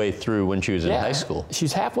 And midway through when she was in high school.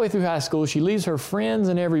 She's halfway through high school. She leaves her friends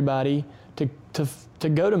and everybody to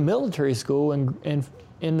go to military school, and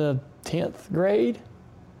in the 10th grade.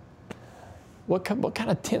 What kind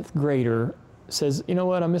of 10th grader says, you know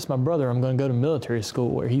what, I miss my brother, I'm going to go to military school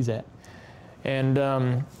where he's at?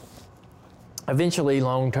 And eventually,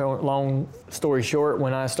 long story short,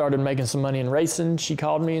 when I started making some money in racing, she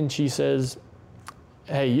called me and she says,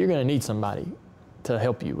 hey, you're going to need somebody to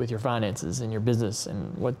help you with your finances and your business.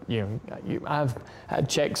 And what I've had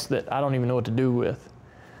checks that I don't even know what to do with,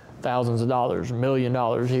 thousands of dollars, $1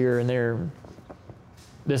 million here and there.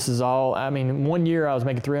 This is all, I mean, one year I was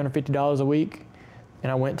making $350 a week,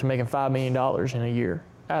 and I went to making $5 million in a year.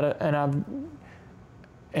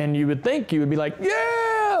 And you would think you would be like,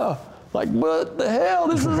 yeah, like, what the hell,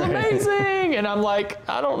 this is amazing. And I'm like,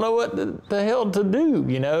 I don't know what the hell to do,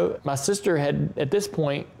 you know? My sister had, at this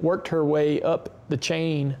point, worked her way up the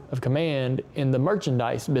chain of command in the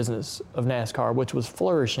merchandise business of NASCAR, which was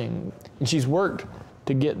flourishing. And she's worked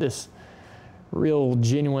to get this real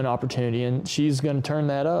genuine opportunity, and she's gonna turn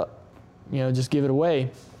that up, you know, just give it away.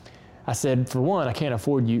 I said, for one, I can't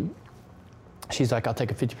afford you. She's like, I'll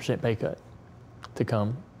take a 50% pay cut to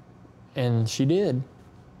come. And she did.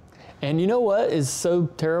 And you know what is so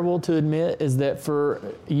terrible to admit is that for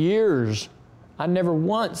years, I never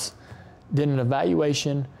once did an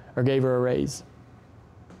evaluation or gave her a raise.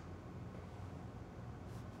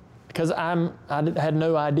 Because I had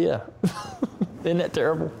no idea. Isn't that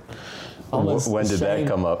terrible? Almost when did that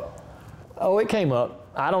come up? Oh, it came up.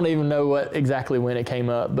 I don't even know exactly when it came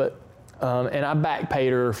up, but and I back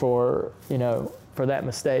paid her for that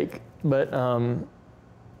mistake. But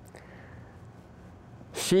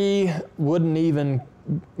she wouldn't even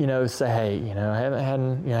say, hey, I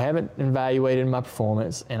haven't evaluated my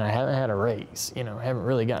performance, and I haven't had a raise. I haven't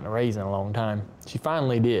really gotten a raise in a long time. She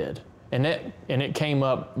finally did, and it came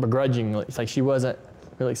up begrudgingly. It's like she wasn't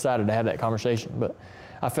really excited to have that conversation, but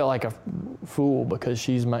I felt like a fool because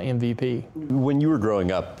she's my MVP. When you were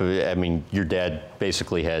growing up, I mean, your dad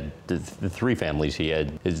basically had the three families. He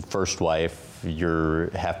had his first wife,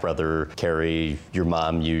 your half-brother, Kerry, your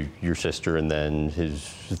mom, your sister, and then his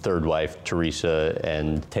third wife, Teresa,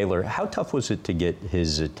 and Taylor. How tough was it to get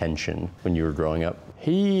his attention when you were growing up?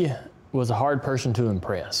 He was a hard person to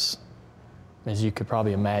impress, as you could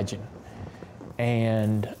probably imagine.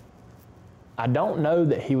 And I don't know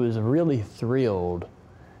that he was really thrilled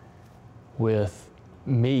with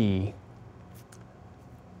me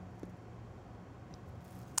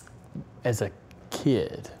as a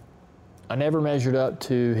kid. I never measured up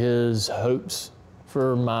to his hopes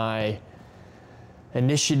for my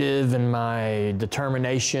initiative and my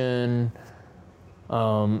determination.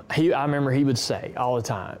 I remember he would say all the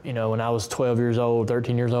time, when I was 12 years old,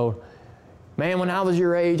 13 years old, man, when I was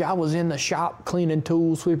your age, I was in the shop cleaning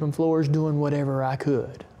tools, sweeping floors, doing whatever I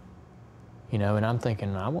could. And I'm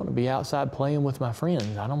thinking, I want to be outside playing with my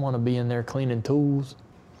friends. I don't want to be in there cleaning tools.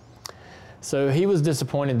 So he was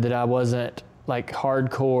disappointed that I wasn't like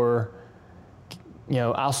hardcore,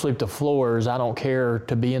 I'll sweep the floors. I don't care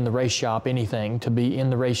to be in the race shop, anything, to be in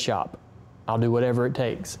the race shop. I'll do whatever it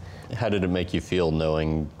takes. How did it make you feel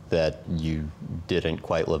knowing that you didn't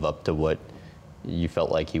quite live up to what you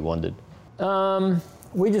felt like he wanted?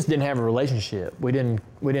 We just didn't have a relationship. We didn't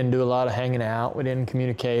do a lot of hanging out. We didn't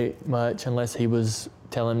communicate much unless he was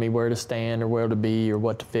telling me where to stand or where to be or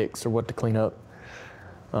what to fix or what to clean up.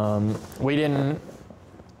 We didn't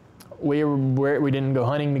go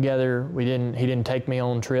hunting together. He didn't take me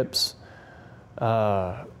on trips.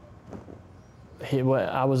 I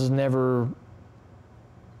was never,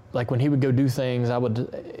 like when he would go do things, I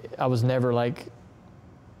was never like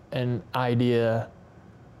an idea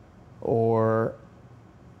or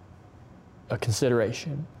a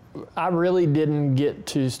consideration. I really didn't get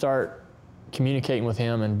to start communicating with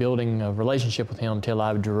him and building a relationship with him until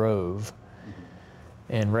I drove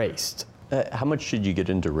and raced. How much did you get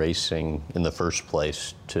into racing in the first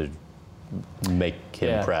place to make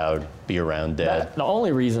him proud, be around Dad? The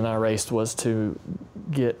only reason I raced was to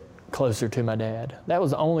get closer to my dad. That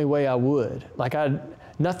was the only way I would. Like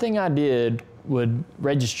nothing I did would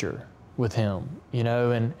register with him, you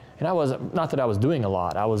know, and I wasn't, not that I was doing a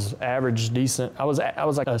lot. I was average, decent. I was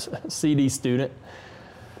like a CD student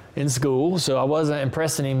in school, so I wasn't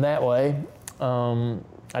impressing him that way. I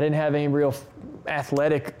didn't have any real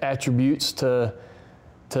athletic attributes to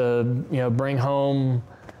bring home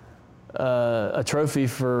a trophy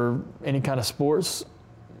for any kind of sports,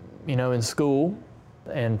 in school.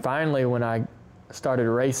 And finally, when I started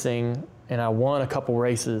racing and I won a couple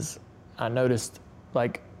races, I noticed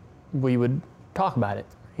like we would talk about it,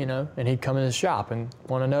 and he'd come in the shop and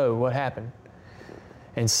want to know what happened.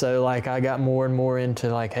 And so like I got more and more into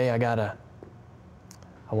like, hey, I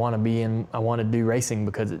want to do racing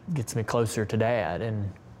because it gets me closer to Dad.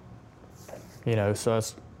 And, so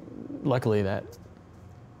luckily that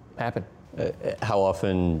happened. How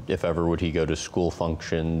often, if ever, would he go to school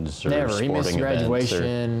functions or Never. sporting events? He missed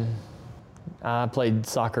graduation. I played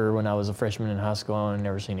soccer when I was a freshman in high school. I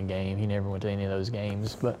never seen a game. He never went to any of those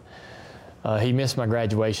games. But he missed my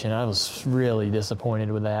graduation. I was really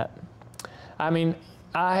disappointed with that. I mean,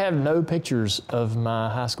 I have no pictures of my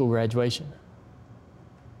high school graduation.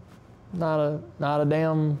 Not a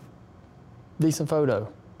damn decent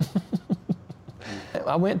photo.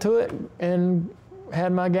 I went to it and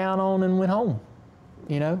had my gown on and went home.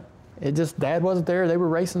 It just, Dad wasn't there. They were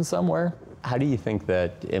racing somewhere. How do you think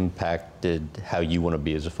that impacted how you want to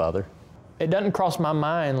be as a father? It doesn't cross my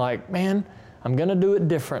mind like, man, I'm going to do it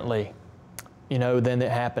differently, than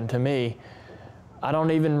it happened to me. I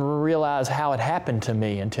don't even realize how it happened to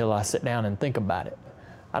me until I sit down and think about it.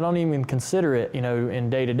 I don't even consider it, in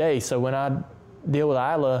day to day. So when I deal with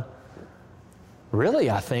Isla, really,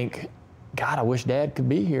 I think, God, I wish Dad could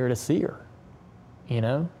be here to see her,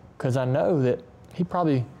 because I know that he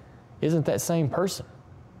probably isn't that same person.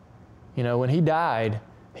 When he died,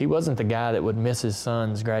 he wasn't the guy that would miss his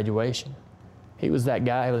son's graduation. He was that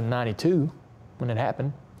guy who was 92 when it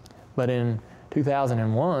happened. But in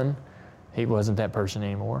 2001, he wasn't that person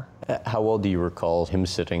anymore. How well do you recall him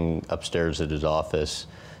sitting upstairs at his office,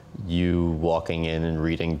 you walking in and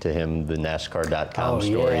reading to him the NASCAR.com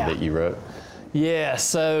story that you wrote? Yeah,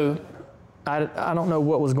 so I don't know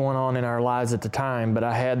what was going on in our lives at the time, but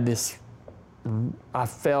I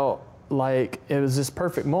felt like it was this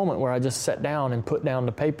perfect moment where I just sat down and put down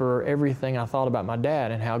to paper everything I thought about my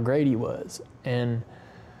dad and how great he was, and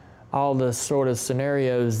all the sort of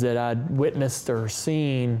scenarios that I'd witnessed or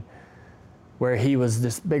seen where he was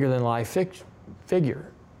this bigger than life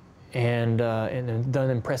figure and done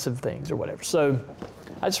impressive things or whatever. So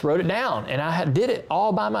I just wrote it down, and I did it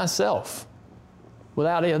all by myself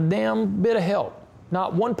without a damn bit of help.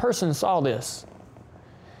 Not one person saw this.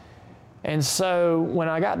 And so when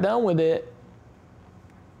I got done with it,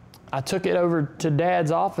 I took it over to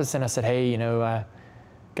Dad's office and I said, hey, I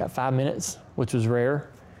got 5 minutes, which was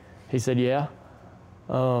rare. He said, yeah.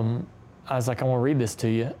 I was like, I want to read this to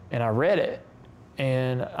you. And I read it.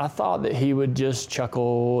 And I thought that he would just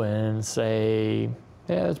chuckle and say,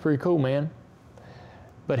 yeah, that's pretty cool, man.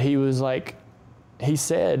 But he was like, he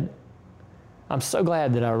said, I'm so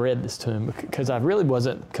glad that I read this to him because I really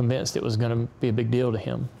wasn't convinced it was going to be a big deal to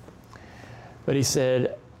him. But he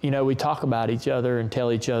said, we talk about each other and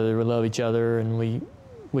tell each other we love each other and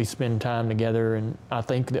we spend time together, and I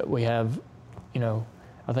think that we have,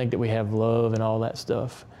 love and all that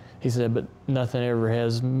stuff. He said, but nothing ever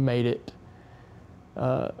has made it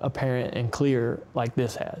apparent and clear like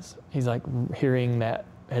this has. He's like, hearing that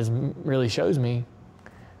really shows me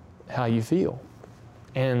how you feel.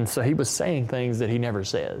 And so he was saying things that he never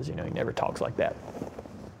says, he never talks like that.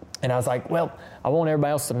 And I was like, well, I want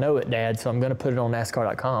everybody else to know it, Dad, so I'm going to put it on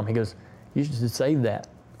NASCAR.com. He goes, you should save that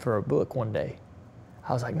for a book one day. I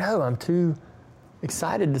I was like, no, I'm too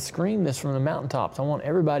excited to scream this from the mountaintops. I want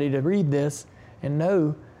everybody to read this and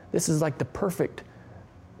know this is like the perfect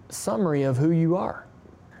summary of who you are.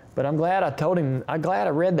 But I'm glad I told him, I'm glad I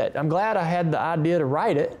read that. I'm glad I had the idea to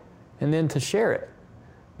write it and then to share it,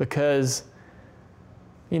 because,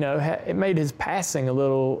 you know, it made his passing a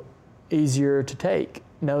little easier to take,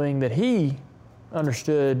 knowing that he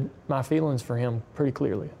understood my feelings for him pretty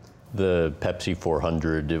clearly. The Pepsi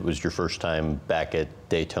 400, it was your first time back at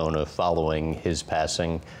Daytona following his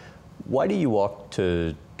passing. Why do you walk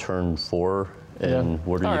to turn 4, and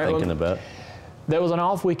what are you thinking about? There was an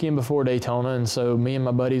off weekend before Daytona, and so me and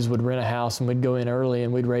my buddies would rent a house and we'd go in early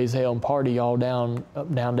and we'd raise hell and party all down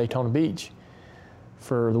Daytona Beach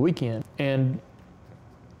for the weekend. And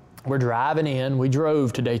we're driving in. We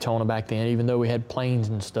drove to Daytona back then, even though we had planes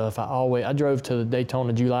and stuff. I drove to the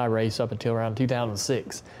Daytona July race up until around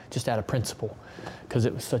 2006, just out of principle, because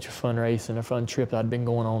it was such a fun race and a fun trip that I'd been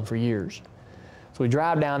going on for years. So we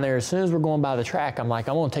drive down there. As soon as we're going by the track, I'm like,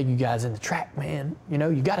 I want to take you guys in the track, man. You know,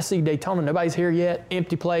 you got to see Daytona. Nobody's here yet.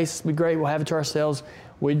 Empty place. It'll be great. We'll have it to ourselves.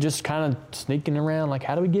 We're just kind of sneaking around, like,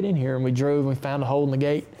 how do we get in here? And we drove and we found a hole in the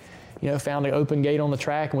gate. You know, found an open gate on the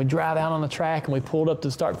track, and we drive out on the track, and we pulled up to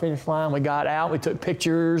the start-finish line. We got out. We took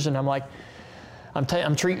pictures, and I'm like,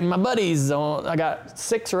 I'm treating my buddies. I got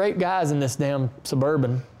 6 or 8 guys in this damn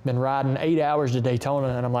Suburban. Been riding 8 hours to Daytona,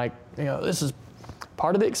 and I'm like, you know, this is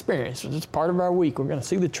part of the experience. It's part of our week. We're going to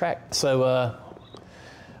see the track. So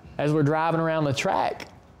as we're driving around the track,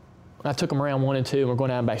 I took them around 1 and 2, and we're going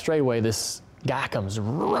down back straightaway. This guy comes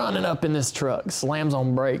running up in this truck, slams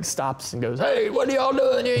on brakes, stops, and goes, hey, what are y'all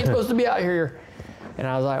doing? You ain't supposed to be out here. And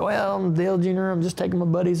I was like, well, I'm Dale Jr. I'm just taking my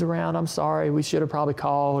buddies around. I'm sorry. We should have probably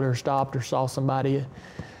called or stopped or saw somebody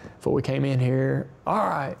before we came in here. All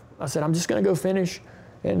right. I said, I'm just going to go finish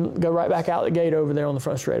and go right back out the gate over there on the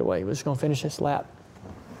front straightaway. We're just going to finish this lap.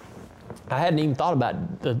 I hadn't even thought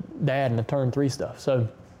about the dad and the turn 3 stuff. So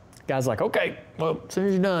the guy's like, okay, well, as soon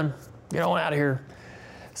as you're done, get on out of here.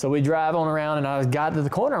 So we drive on around, and I got to the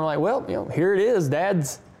corner. I'm like, well, you know, here it is.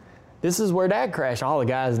 This is where Dad crashed. All the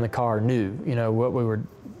guys in the car knew, you know, what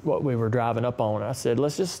we were driving up on. I said,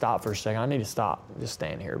 let's just stop for a second. I need to stop, just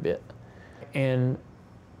stand here a bit. And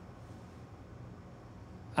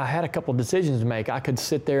I had a couple decisions to make. I could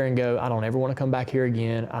sit there and go, I don't ever want to come back here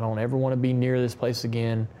again. I don't ever want to be near this place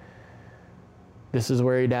again. This is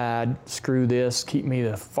where he died. Screw this. Keep me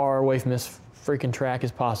as far away from this freaking track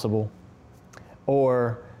as possible.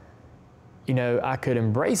 Or, you know, I could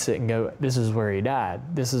embrace it and go, this is where he died.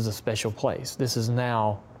 This is a special place. This is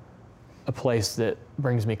now a place that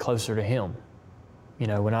brings me closer to him. You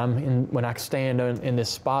know, when I stand in this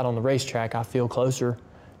spot on the racetrack, I feel closer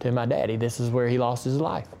to my daddy. This is where he lost his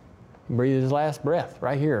life. He breathed his last breath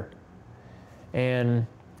right here. And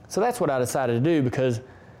so that's what I decided to do, because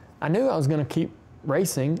I knew I was going to keep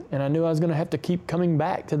racing, and I knew I was going to have to keep coming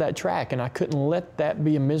back to that track, and I couldn't let that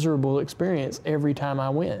be a miserable experience every time I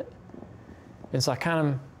went. And so I kind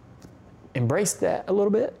of embraced that a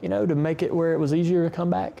little bit, you know, to make it where it was easier to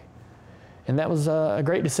come back. And that was a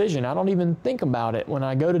great decision. I don't even think about it. When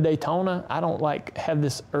I go to Daytona, I don't like have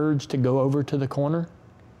this urge to go over to the corner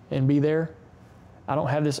and be there. I don't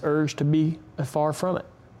have this urge to be far from it.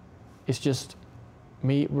 It's just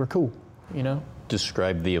me, we're cool, you know?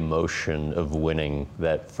 Describe the emotion of winning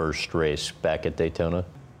that first race back at Daytona.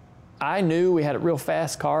 I knew we had a real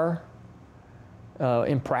fast car.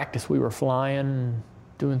 In practice, we were flying,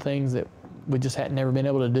 doing things that we just had never been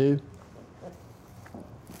able to do.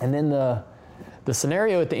 And then the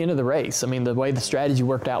scenario at the end of the race, I mean, the way the strategy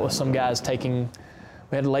worked out was some guys we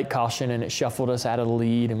had a late caution, and it shuffled us out of the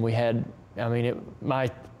lead, and we had,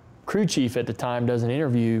 my crew chief at the time does an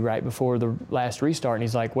interview right before the last restart, and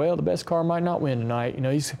he's like, well, the best car might not win tonight. You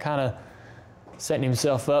know, he's kind of setting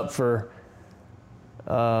himself up for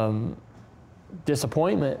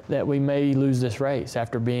disappointment that we may lose this race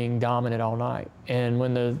after being dominant all night. And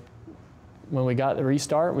when we got the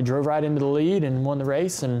restart, we drove right into the lead and won the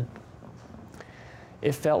race, and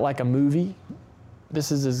it felt like a movie.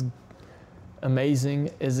 This is as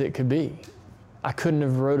amazing as it could be. I couldn't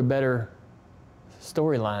have wrote a better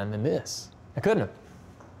storyline than this. I couldn't have.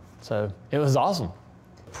 So it was awesome.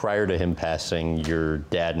 Prior to him passing, your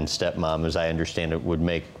dad and stepmom, as I understand it, would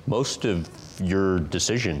make most of your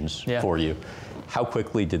decisions for you. How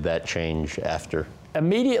quickly did that change after?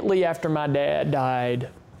 Immediately after my dad died,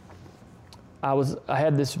 I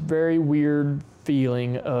had this very weird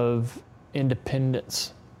feeling of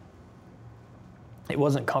independence. It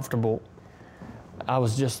wasn't comfortable. I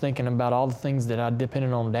was just thinking about all the things that I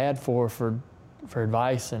depended on Dad for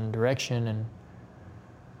advice and direction, and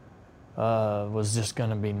was just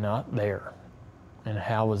going to be not there. And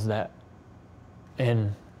how was that?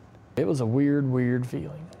 And it was a weird, weird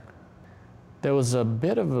feeling. There was a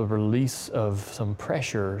bit of a release of some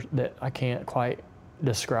pressure that I can't quite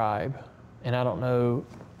describe. And I don't know,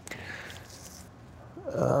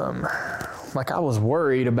 like I was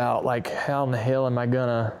worried about like how in the hell am I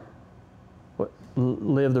gonna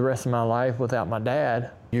live the rest of my life without my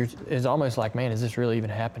dad? It's almost like, man, is this really even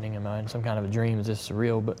happening? Am I in some kind of a dream? Is this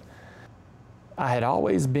surreal? But I had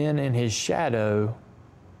always been in his shadow,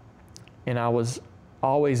 and I was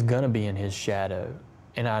always gonna be in his shadow.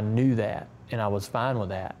 And I knew that, and I was fine with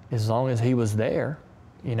that. As long as he was there,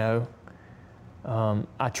 you know.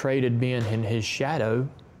 I traded being in his shadow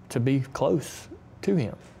to be close to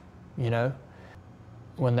him, you know.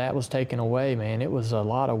 When that was taken away, man, it was a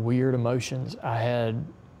lot of weird emotions. I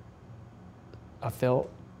felt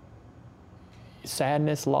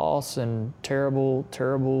sadness, loss, and terrible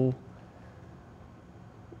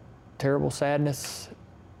sadness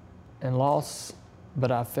and loss,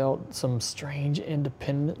 but I felt some strange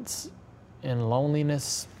independence and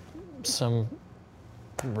loneliness, some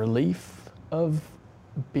relief of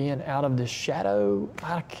being out of this shadow.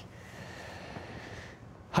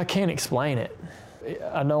 I can't explain it.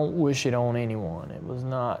 I don't wish it on anyone.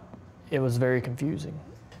 It was very confusing.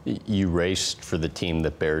 You raced for the team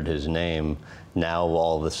that bared his name. Now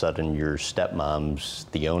all of a sudden your stepmom's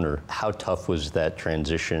the owner. How tough was that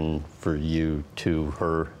transition for you to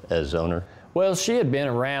her as owner? Well, she had been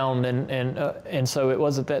around, and so it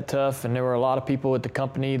wasn't that tough. And there were a lot of people at the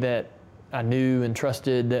company that I knew and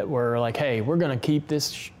trusted that were like, hey, we're going to keep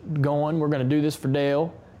this going. We're going to do this for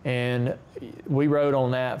Dale. And we rode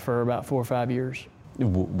on that for about 4 or 5 years.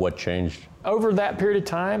 What changed? Over that period of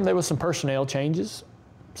time, there was some personnel changes.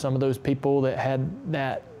 Some of those people that had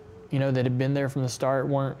that, you know, that had been there from the start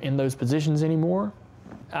weren't in those positions anymore.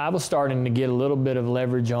 I was starting to get a little bit of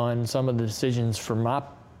leverage on some of the decisions for my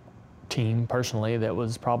team personally. That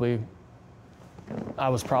was probably, I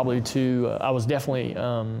was definitely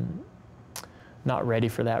not ready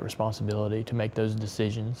for that responsibility to make those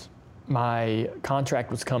decisions. My contract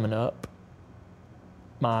was coming up.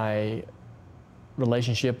 My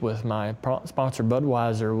relationship with my sponsor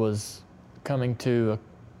Budweiser was coming to,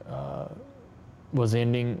 was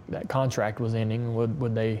ending. That contract was ending.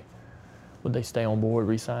 Would they stay on board,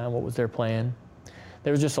 re-sign? What was their plan?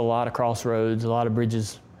 There was just a lot of crossroads, a lot of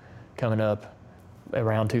bridges coming up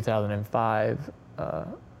around 2005.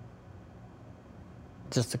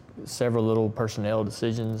 Just several little personnel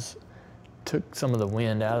decisions took some of the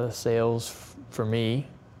wind out of the sails for me,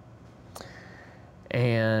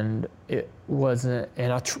 and it wasn't.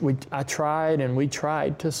 And I tried, and we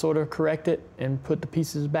tried to sort of correct it and put the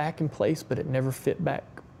pieces back in place, but it never fit back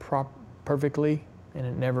perfectly, and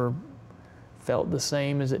it never felt the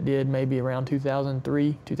same as it did maybe around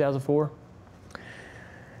 2003, 2004.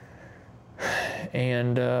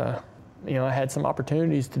 And you know, I had some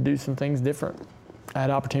opportunities to do some things different. I had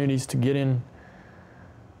opportunities to get in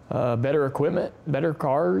better equipment, better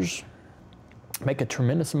cars, make a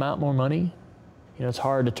tremendous amount more money. You know, it's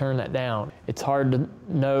hard to turn that down. It's hard to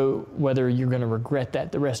know whether you're going to regret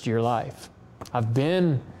that the rest of your life. I've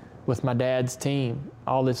been with my dad's team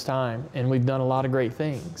all this time, and we've done a lot of great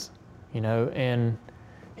things, you know, and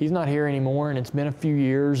he's not here anymore, and it's been a few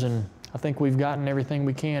years, and I think we've gotten everything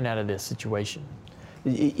we can out of this situation.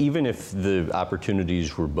 Even if the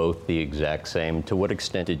opportunities were both the exact same, to what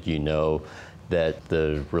extent did you know that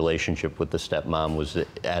the relationship with the stepmom was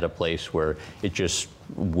at a place where it just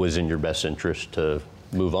was in your best interest to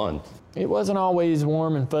move on? It wasn't always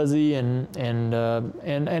warm and fuzzy,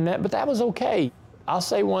 but that was okay. I'll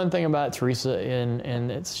say one thing about Teresa,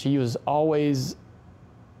 and she was always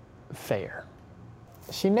fair.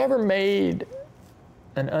 She never made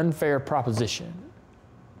an unfair proposition.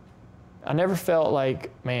 I never felt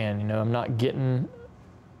like, man, you know, I'm not getting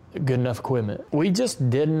good enough equipment. We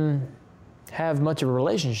just didn't have much of a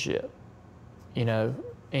relationship, you know,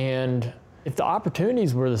 and if the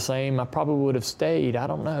opportunities were the same, I probably would have stayed. I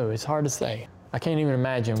don't know. It's hard to say. I can't even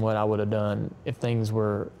imagine what I would have done if things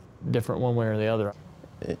were different one way or the other.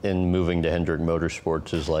 And moving to Hendrick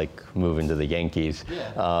Motorsports is like moving to the Yankees.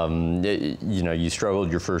 Yeah. You know, you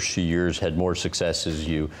struggled your first few years, had more success as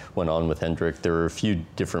you went on with Hendrick. There were a few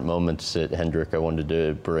different moments at Hendrick I wanted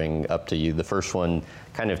to bring up to you. The first one,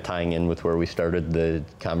 kind of tying in with where we started the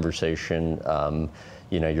conversation,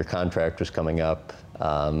 you know, your contract was coming up.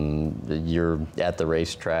 You're at the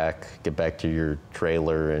racetrack, get back to your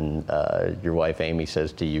trailer, and your wife Amy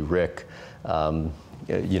says to you, Rick,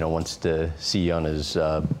 you know, wants to see you on his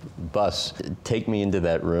bus. Take me into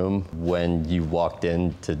that room when you walked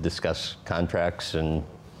in to discuss contracts and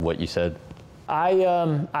what you said.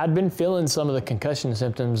 I'd been feeling some of the concussion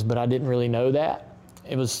symptoms, but I didn't really know that.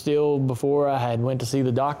 It was still before I had went to see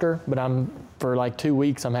the doctor, but for like 2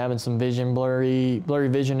 weeks, I'm having some blurry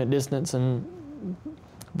vision at distance and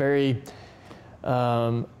very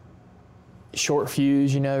short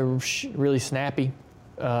fuse, really snappy.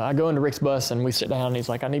 I go into Rick's bus and we sit down and he's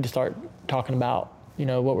like, I need to start talking about,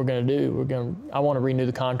 what we're gonna do. I want to renew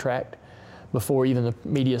the contract before even the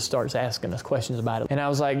media starts asking us questions about it. And I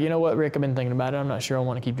was like, you know what, Rick, I've been thinking about it. I'm not sure I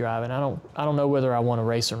want to keep driving. I don't know whether I want to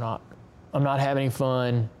race or not. I'm not having any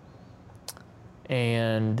fun.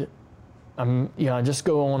 And I just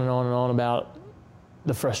go on and on and on about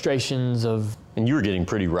the frustrations of. And you were getting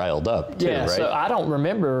pretty riled up too, yeah, right? So I don't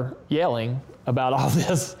remember yelling about all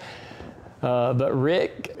this. But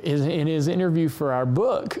Rick, in his interview for our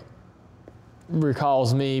book,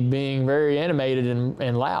 recalls me being very animated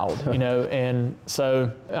and loud, and so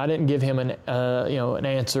I didn't give him an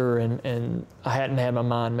answer, and I hadn't had my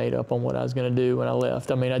mind made up on what I was going to do when I left.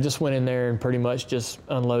 I mean, I just went in there and pretty much just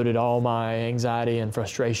unloaded all my anxiety and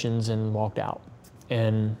frustrations and walked out.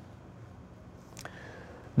 And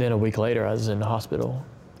then a week later, I was in the hospital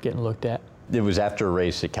getting looked at. It was after a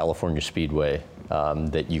race at California Speedway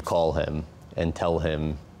that you call him and tell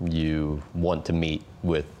him you want to meet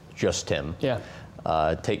with just him. Yeah.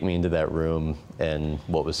 Take me into that room and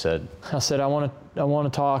what was said. I said, I want to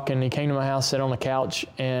talk, and he came to my house, sat on the couch,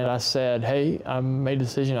 and I said, hey, I made a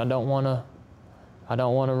decision. I don't want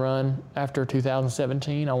to run after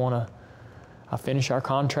 2017. I finish our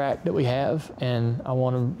contract that we have, and I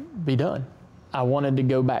want to be done. I wanted to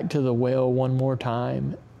go back to the well one more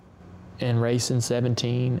time and race in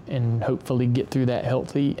 17 and hopefully get through that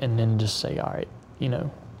healthy, and then just say, all right,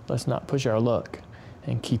 let's not push our luck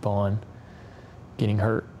and keep on getting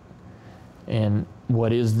hurt. And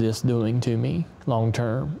what is this doing to me long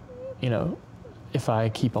term? If I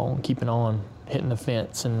keep on keeping on hitting the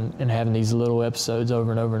fence and having these little episodes over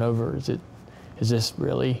and over and over, is this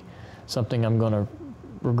really something I'm going to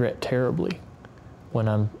regret terribly when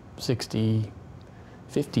I'm 60,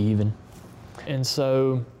 50 even? And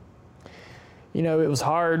so, it was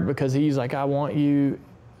hard because he's like, I want you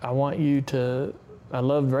to, I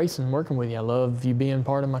loved racing, working with you. I love you being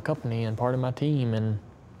part of my company and part of my team, and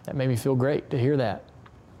that made me feel great to hear that.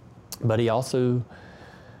 But he also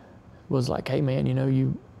was like, hey man,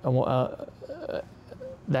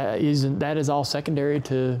 that is all secondary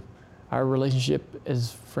to our relationship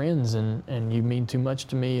as friends, and you mean too much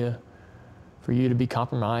to me for you to be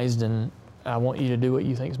compromised, and I want you to do what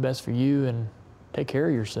you think is best for you and take care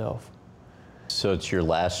of yourself. So it's your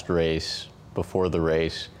last race. Before the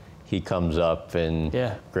race, he comes up and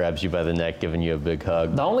grabs you by the neck, giving you a big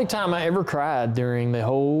hug. The only time I ever cried during the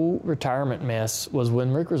whole retirement mess was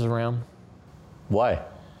when Rick was around. Why?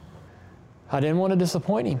 I didn't want to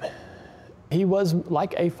disappoint him. He was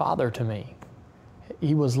like a father to me.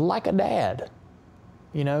 He was like a dad.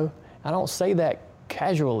 I don't say that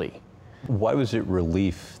casually. Why was it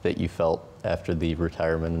relief that you felt after the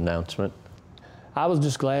retirement announcement? I was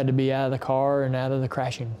just glad to be out of the car and out of the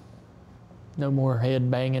crashing. No more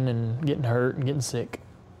head banging and getting hurt and getting sick.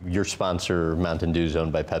 Your sponsor, Mountain Dew, is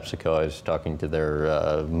owned by PepsiCo. I was talking to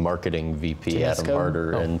their marketing VP, Adam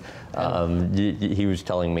Harder, and he was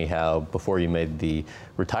telling me how before you made the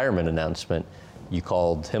retirement announcement, you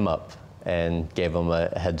called him up and gave him a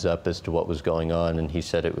heads up as to what was going on, and he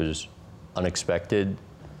said it was unexpected,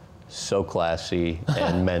 so classy,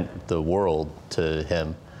 and meant the world to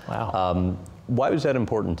him. Wow. Why was that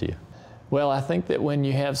important to you? Well, I think that when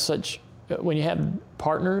you have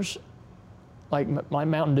partners like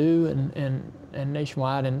Mountain Dew and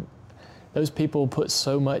Nationwide, and those people put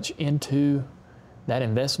so much into that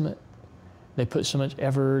investment. They put so much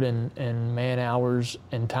effort and man hours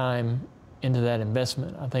and time into that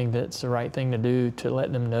investment. I think that's the right thing to do, to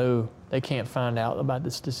let them know they can't find out about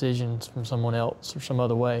this decisions from someone else or some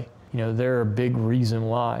other way. They're a big reason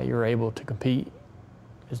why you're able to compete,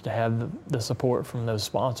 is to have the support from those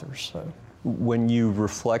sponsors. So. When you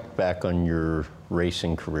reflect back on your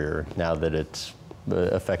racing career, now that it's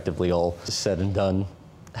effectively all said and done,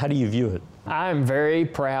 how do you view it? I'm very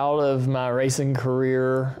proud of my racing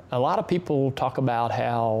career. A lot of people talk about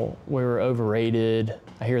how we were overrated.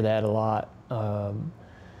 I hear that a lot.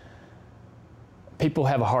 People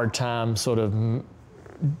have a hard time sort of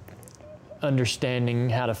understanding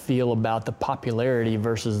how to feel about the popularity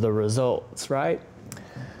versus the results, right?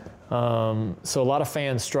 So a lot of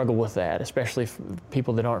fans struggle with that, especially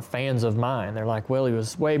people that aren't fans of mine. They're like, well, he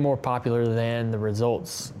was way more popular than the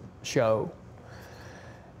results show.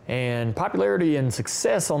 And popularity and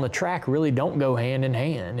success on the track really don't go hand in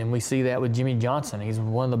hand. And we see that with Jimmie Johnson. He's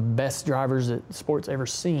one of the best drivers that sport's ever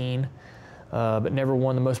seen. but never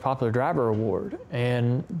won the most popular driver award.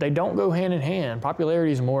 And they don't go hand in hand.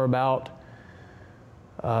 Popularity is more about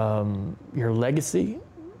your legacy,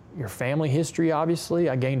 your family history, obviously.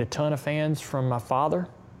 I gained a ton of fans from my father,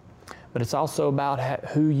 but it's also about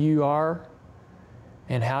who you are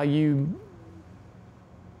and how you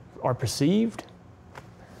are perceived,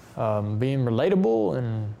 being relatable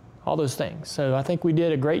and all those things. So I think we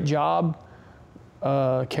did a great job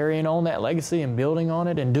carrying on that legacy and building on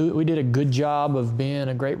it, and we did a good job of being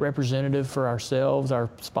a great representative for ourselves, our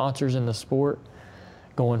sponsors in the sport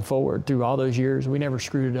going forward through all those years. We never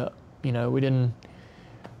screwed it up. You know, we didn't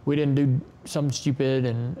do something stupid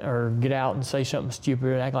or get out and say something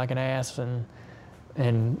stupid, act like an ass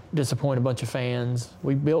and disappoint a bunch of fans.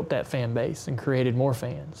 We built that fan base and created more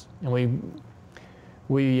fans. And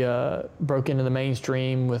we broke into the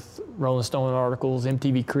mainstream with Rolling Stone articles,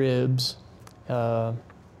 MTV Cribs.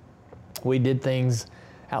 We did things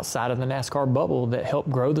outside of the NASCAR bubble that helped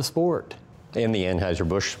grow the sport. And the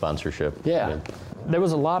Anheuser-Busch sponsorship. Yeah. There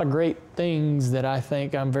was a lot of great things that I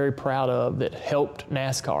think I'm very proud of that helped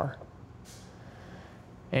NASCAR.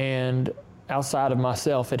 And outside of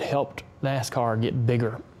myself, it helped NASCAR get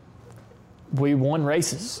bigger. We won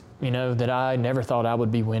races, you know, that I never thought I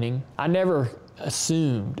would be winning. I never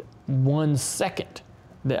assumed 1 second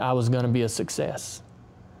that I was going to be a success.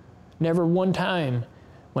 Never one time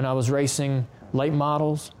when I was racing late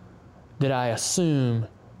models did I assume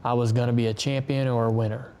I was going to be a champion or a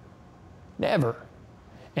winner. Never.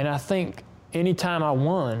 And I think anytime I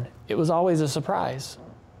won, it was always a surprise.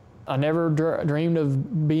 I never dreamed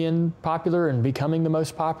of being popular and becoming the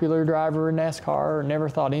most popular driver in NASCAR. Never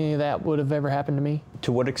thought any of that would have ever happened to me.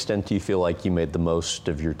 To what extent do you feel like you made the most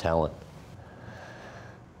of your talent?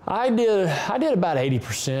 I did about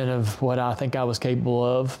 80% of what I think I was capable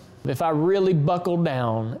of. If I really buckled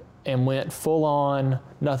down and went full on,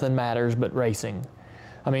 nothing matters but racing.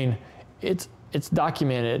 I mean, it's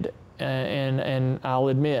documented, and I'll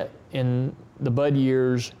admit, in the Bud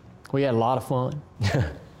years, we had a lot of fun.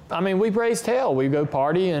 I mean, we raised hell. We go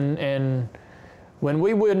party, and when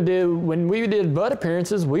we did Bud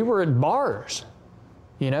appearances, we were at bars,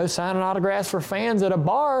 you know, signing autographs for fans at a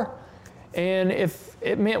bar. And if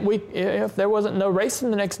it meant if there wasn't no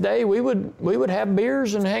racing the next day, we would have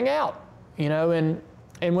beers and hang out, you know. And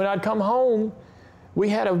when I'd come home, we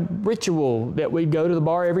had a ritual that we'd go to the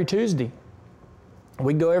bar every Tuesday.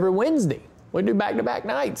 We'd go every Wednesday. We'd do back-to-back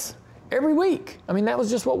nights every week. I mean, that was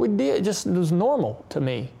just what we did. It was normal to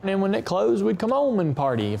me. And then when it closed, we'd come home and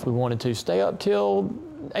party if we wanted to. Stay up till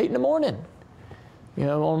 8 in the morning, you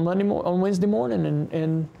know, on Wednesday morning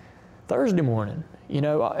and Thursday morning. You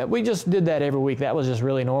know, we just did that every week. That was just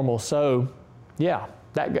really normal. So, yeah,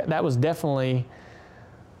 that was definitely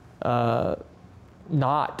not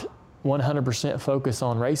 100% focus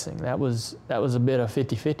on racing. That was a bit of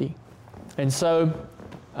 50-50. And so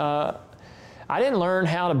I didn't learn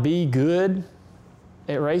how to be good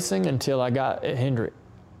at racing until I got at Hendrick.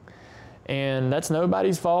 And that's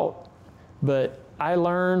nobody's fault, but I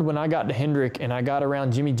learned when I got to Hendrick and I got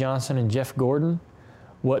around Jimmy Johnson and Jeff Gordon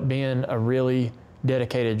what being a really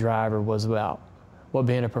dedicated driver was about, what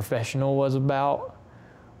being a professional was about,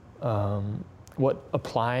 what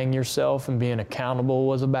applying yourself and being accountable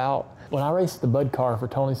was about. When I raced the Bud car for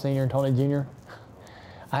Tony Sr. and Tony Jr.,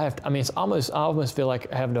 I almost feel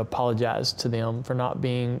like I have to apologize to them for not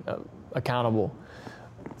being accountable.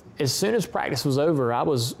 As soon as practice was over,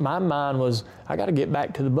 my mind was, I got to get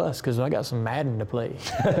back to the bus because I got some Madden to play.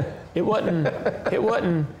 It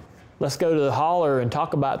wasn't, let's go to the hauler and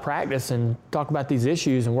talk about practice and talk about these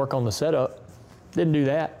issues and work on the setup. Didn't do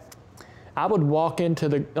that. I would walk into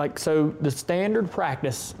the standard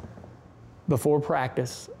practice before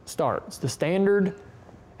practice starts. The standard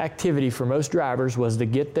activity for most drivers was to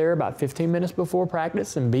get there about 15 minutes before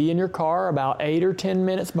practice and be in your car about 8 or 10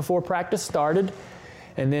 minutes before practice started.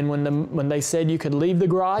 And then when they said you could leave the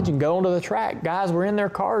garage and go onto the track, guys were in their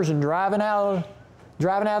cars and driving out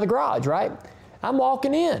of the garage, right? I'm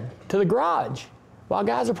walking in to the garage while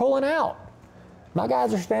guys are pulling out. My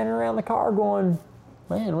guys are standing around the car going,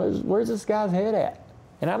 man, where's this guy's head at?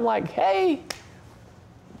 And I'm like, hey,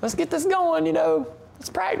 let's get this going, you know, let's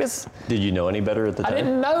practice. Did you know any better at the time? I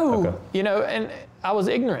didn't know, Okay. you know, and I was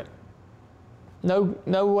ignorant. No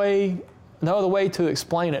other way to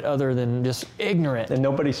explain it other than just ignorant. And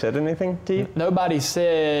nobody said anything to you? Nobody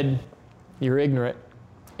said, you're ignorant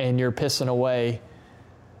and you're pissing away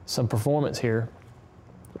some performance here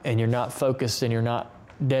and you're not focused and you're not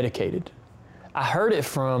dedicated. I heard it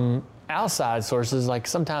from outside sources, like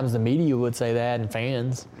sometimes the media would say that and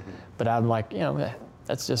fans, but I'm like, you know,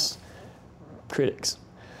 that's just critics.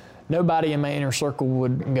 nobody in my inner circle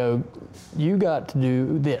would go, you got to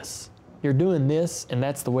do this. You're doing this, and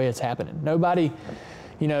that's the way it's happening. Nobody,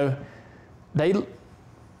 you know, they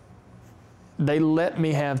let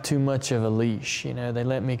me have too much of a leash. You know, they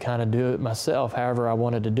let me kind of do it myself, however I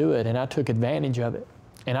wanted to do it, and I took advantage of it.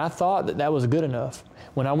 And I thought that that was good enough.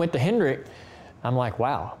 When I went to Hendrick, I'm like,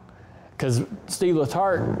 wow. Because Steve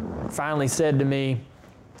Letarte finally said to me,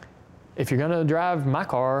 if you're going to drive my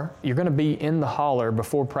car, you're going to be in the hauler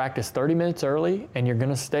before practice 30 minutes early, and you're going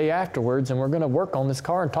to stay afterwards, and we're going to work on this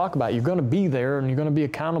car and talk about it. You're going to be there, and you're going to be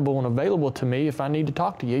accountable and available to me if I need to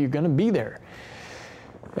talk to you. You're going to be there.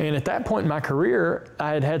 And at that point in my career,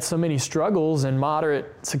 I had had so many struggles and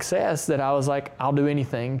moderate success that I was like, I'll do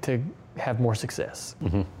anything to have more success,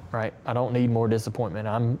 right? I don't need more disappointment.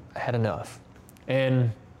 I had enough.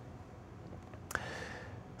 And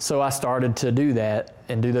so I started to do that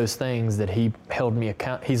and do those things that he held me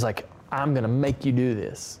account. He's like, I'm going to make you do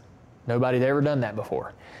this. Nobody had ever done that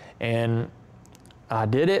before. And I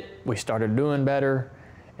did it. We started doing better.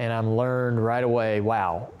 And I learned right away,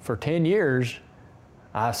 wow, for 10 years,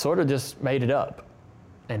 I sort of just made it up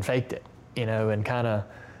and faked it, you know, and kind of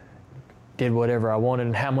did whatever I wanted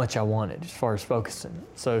and how much I wanted as far as focusing.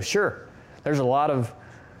 So sure, there's a lot of,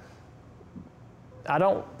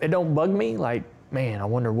 it don't bug me like, man, I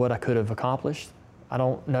wonder what I could have accomplished. I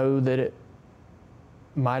don't know that it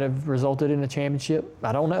might have resulted in a championship.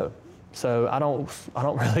 I don't know. So I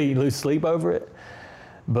don't really lose sleep over it.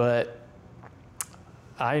 But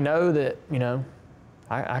I know that, you know,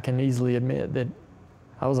 I can easily admit that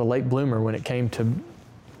I was a late bloomer when it came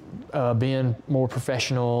to being more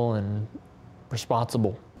professional and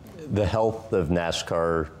responsible. The health of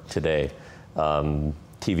NASCAR today,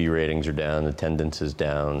 TV ratings are down, attendance is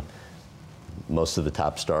down, most of the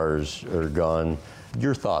top stars are gone.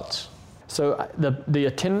 Your thoughts? So the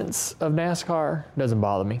attendance of NASCAR doesn't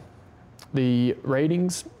bother me. The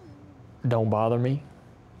ratings don't bother me.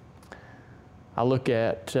 I look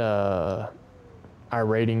at our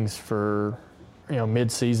ratings for, you know,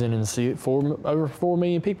 mid-season and see over 4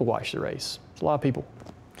 million people watch the race. It's a lot of people.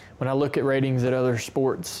 When I look at ratings at other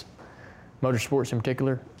sports, motorsports in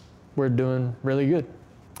particular, we're doing really good.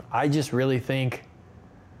 I just really think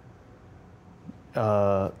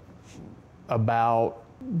about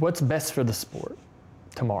what's best for the sport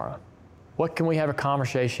tomorrow. What can we have a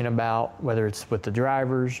conversation about, whether it's with the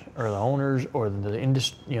drivers or the owners or the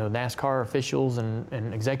industry, you know, NASCAR officials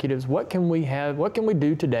and executives? What can we have? What can we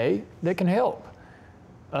do today that can help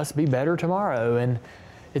us be better tomorrow? And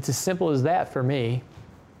it's as simple as that for me.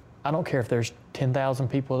 I don't care if there's 10,000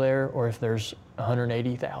 people there or if there's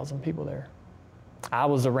 180,000 people there. I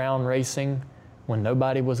was around racing when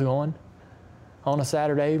nobody was going on a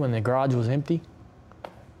Saturday, when the garage was empty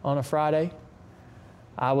on a Friday.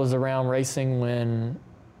 I was around racing when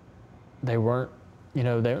they weren't, you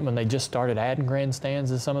know, when they just started adding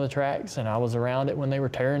grandstands to some of the tracks, and I was around it when they were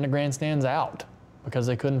tearing the grandstands out because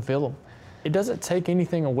they couldn't fill them. It doesn't take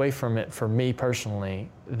anything away from it for me personally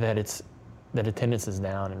that attendance is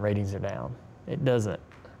down and ratings are down. It doesn't,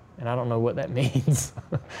 and I don't know what that means,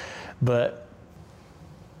 but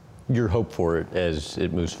your hope for it as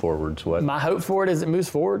it moves forward, what? My hope for it as it moves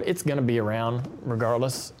forward, it's going to be around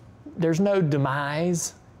regardless. There's no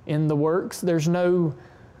demise in the works.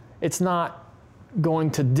 It's not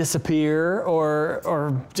going to disappear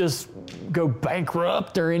or just go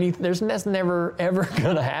bankrupt or anything. That's never, ever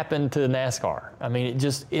going to happen to NASCAR. I mean, it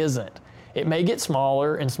just isn't. It may get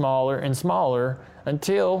smaller and smaller and smaller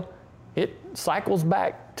until it cycles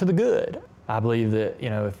back to the good. I believe that, you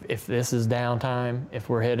know, if this is downtime, if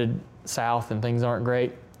we're headed south and things aren't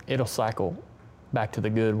great, it'll cycle back to the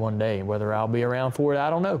good one day. Whether I'll be around for it, I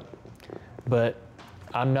don't know. But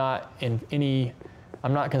I'm not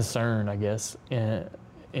concerned, I guess, in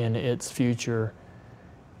its future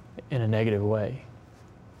in a negative way.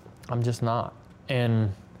 I'm just not.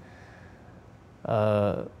 And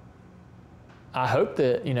I hope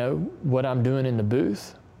that, you know, what I'm doing in the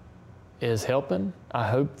booth is helping. I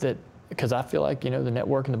hope that, because I feel like, you know, the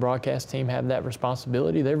network and the broadcast team have that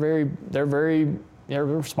responsibility. They're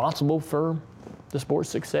responsible for the sport's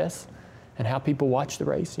success and how people watch the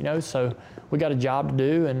race, you know. So we got a job to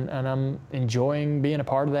do, and I'm enjoying being a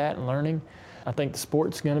part of that and learning. I think the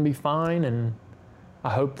sport's going to be fine, and I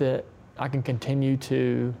hope that I can continue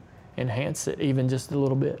to enhance it even just a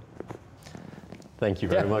little bit. Thank you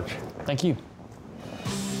very much. Thank you.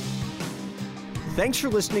 Thanks for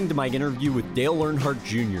listening to my interview with Dale Earnhardt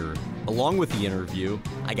Jr. Along with the interview,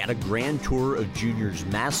 I I got a grand tour of Junior's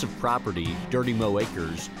massive property, Dirty Mo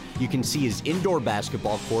Acres. You can see his indoor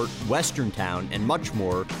basketball court, Western Town, and much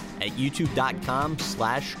more at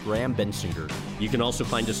youtube.com/Graham Bensinger. You can also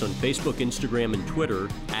find us on Facebook, Instagram, and Twitter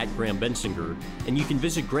at Graham Bensinger. And you can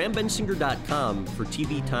visit grahambensinger.com for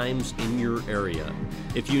TV times in your area.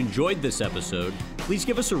 If you enjoyed this episode, please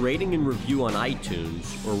give us a rating and review on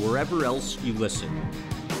iTunes or wherever else you listen.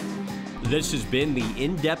 This has been the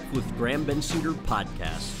In Depth with Graham Bensinger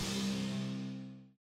podcast.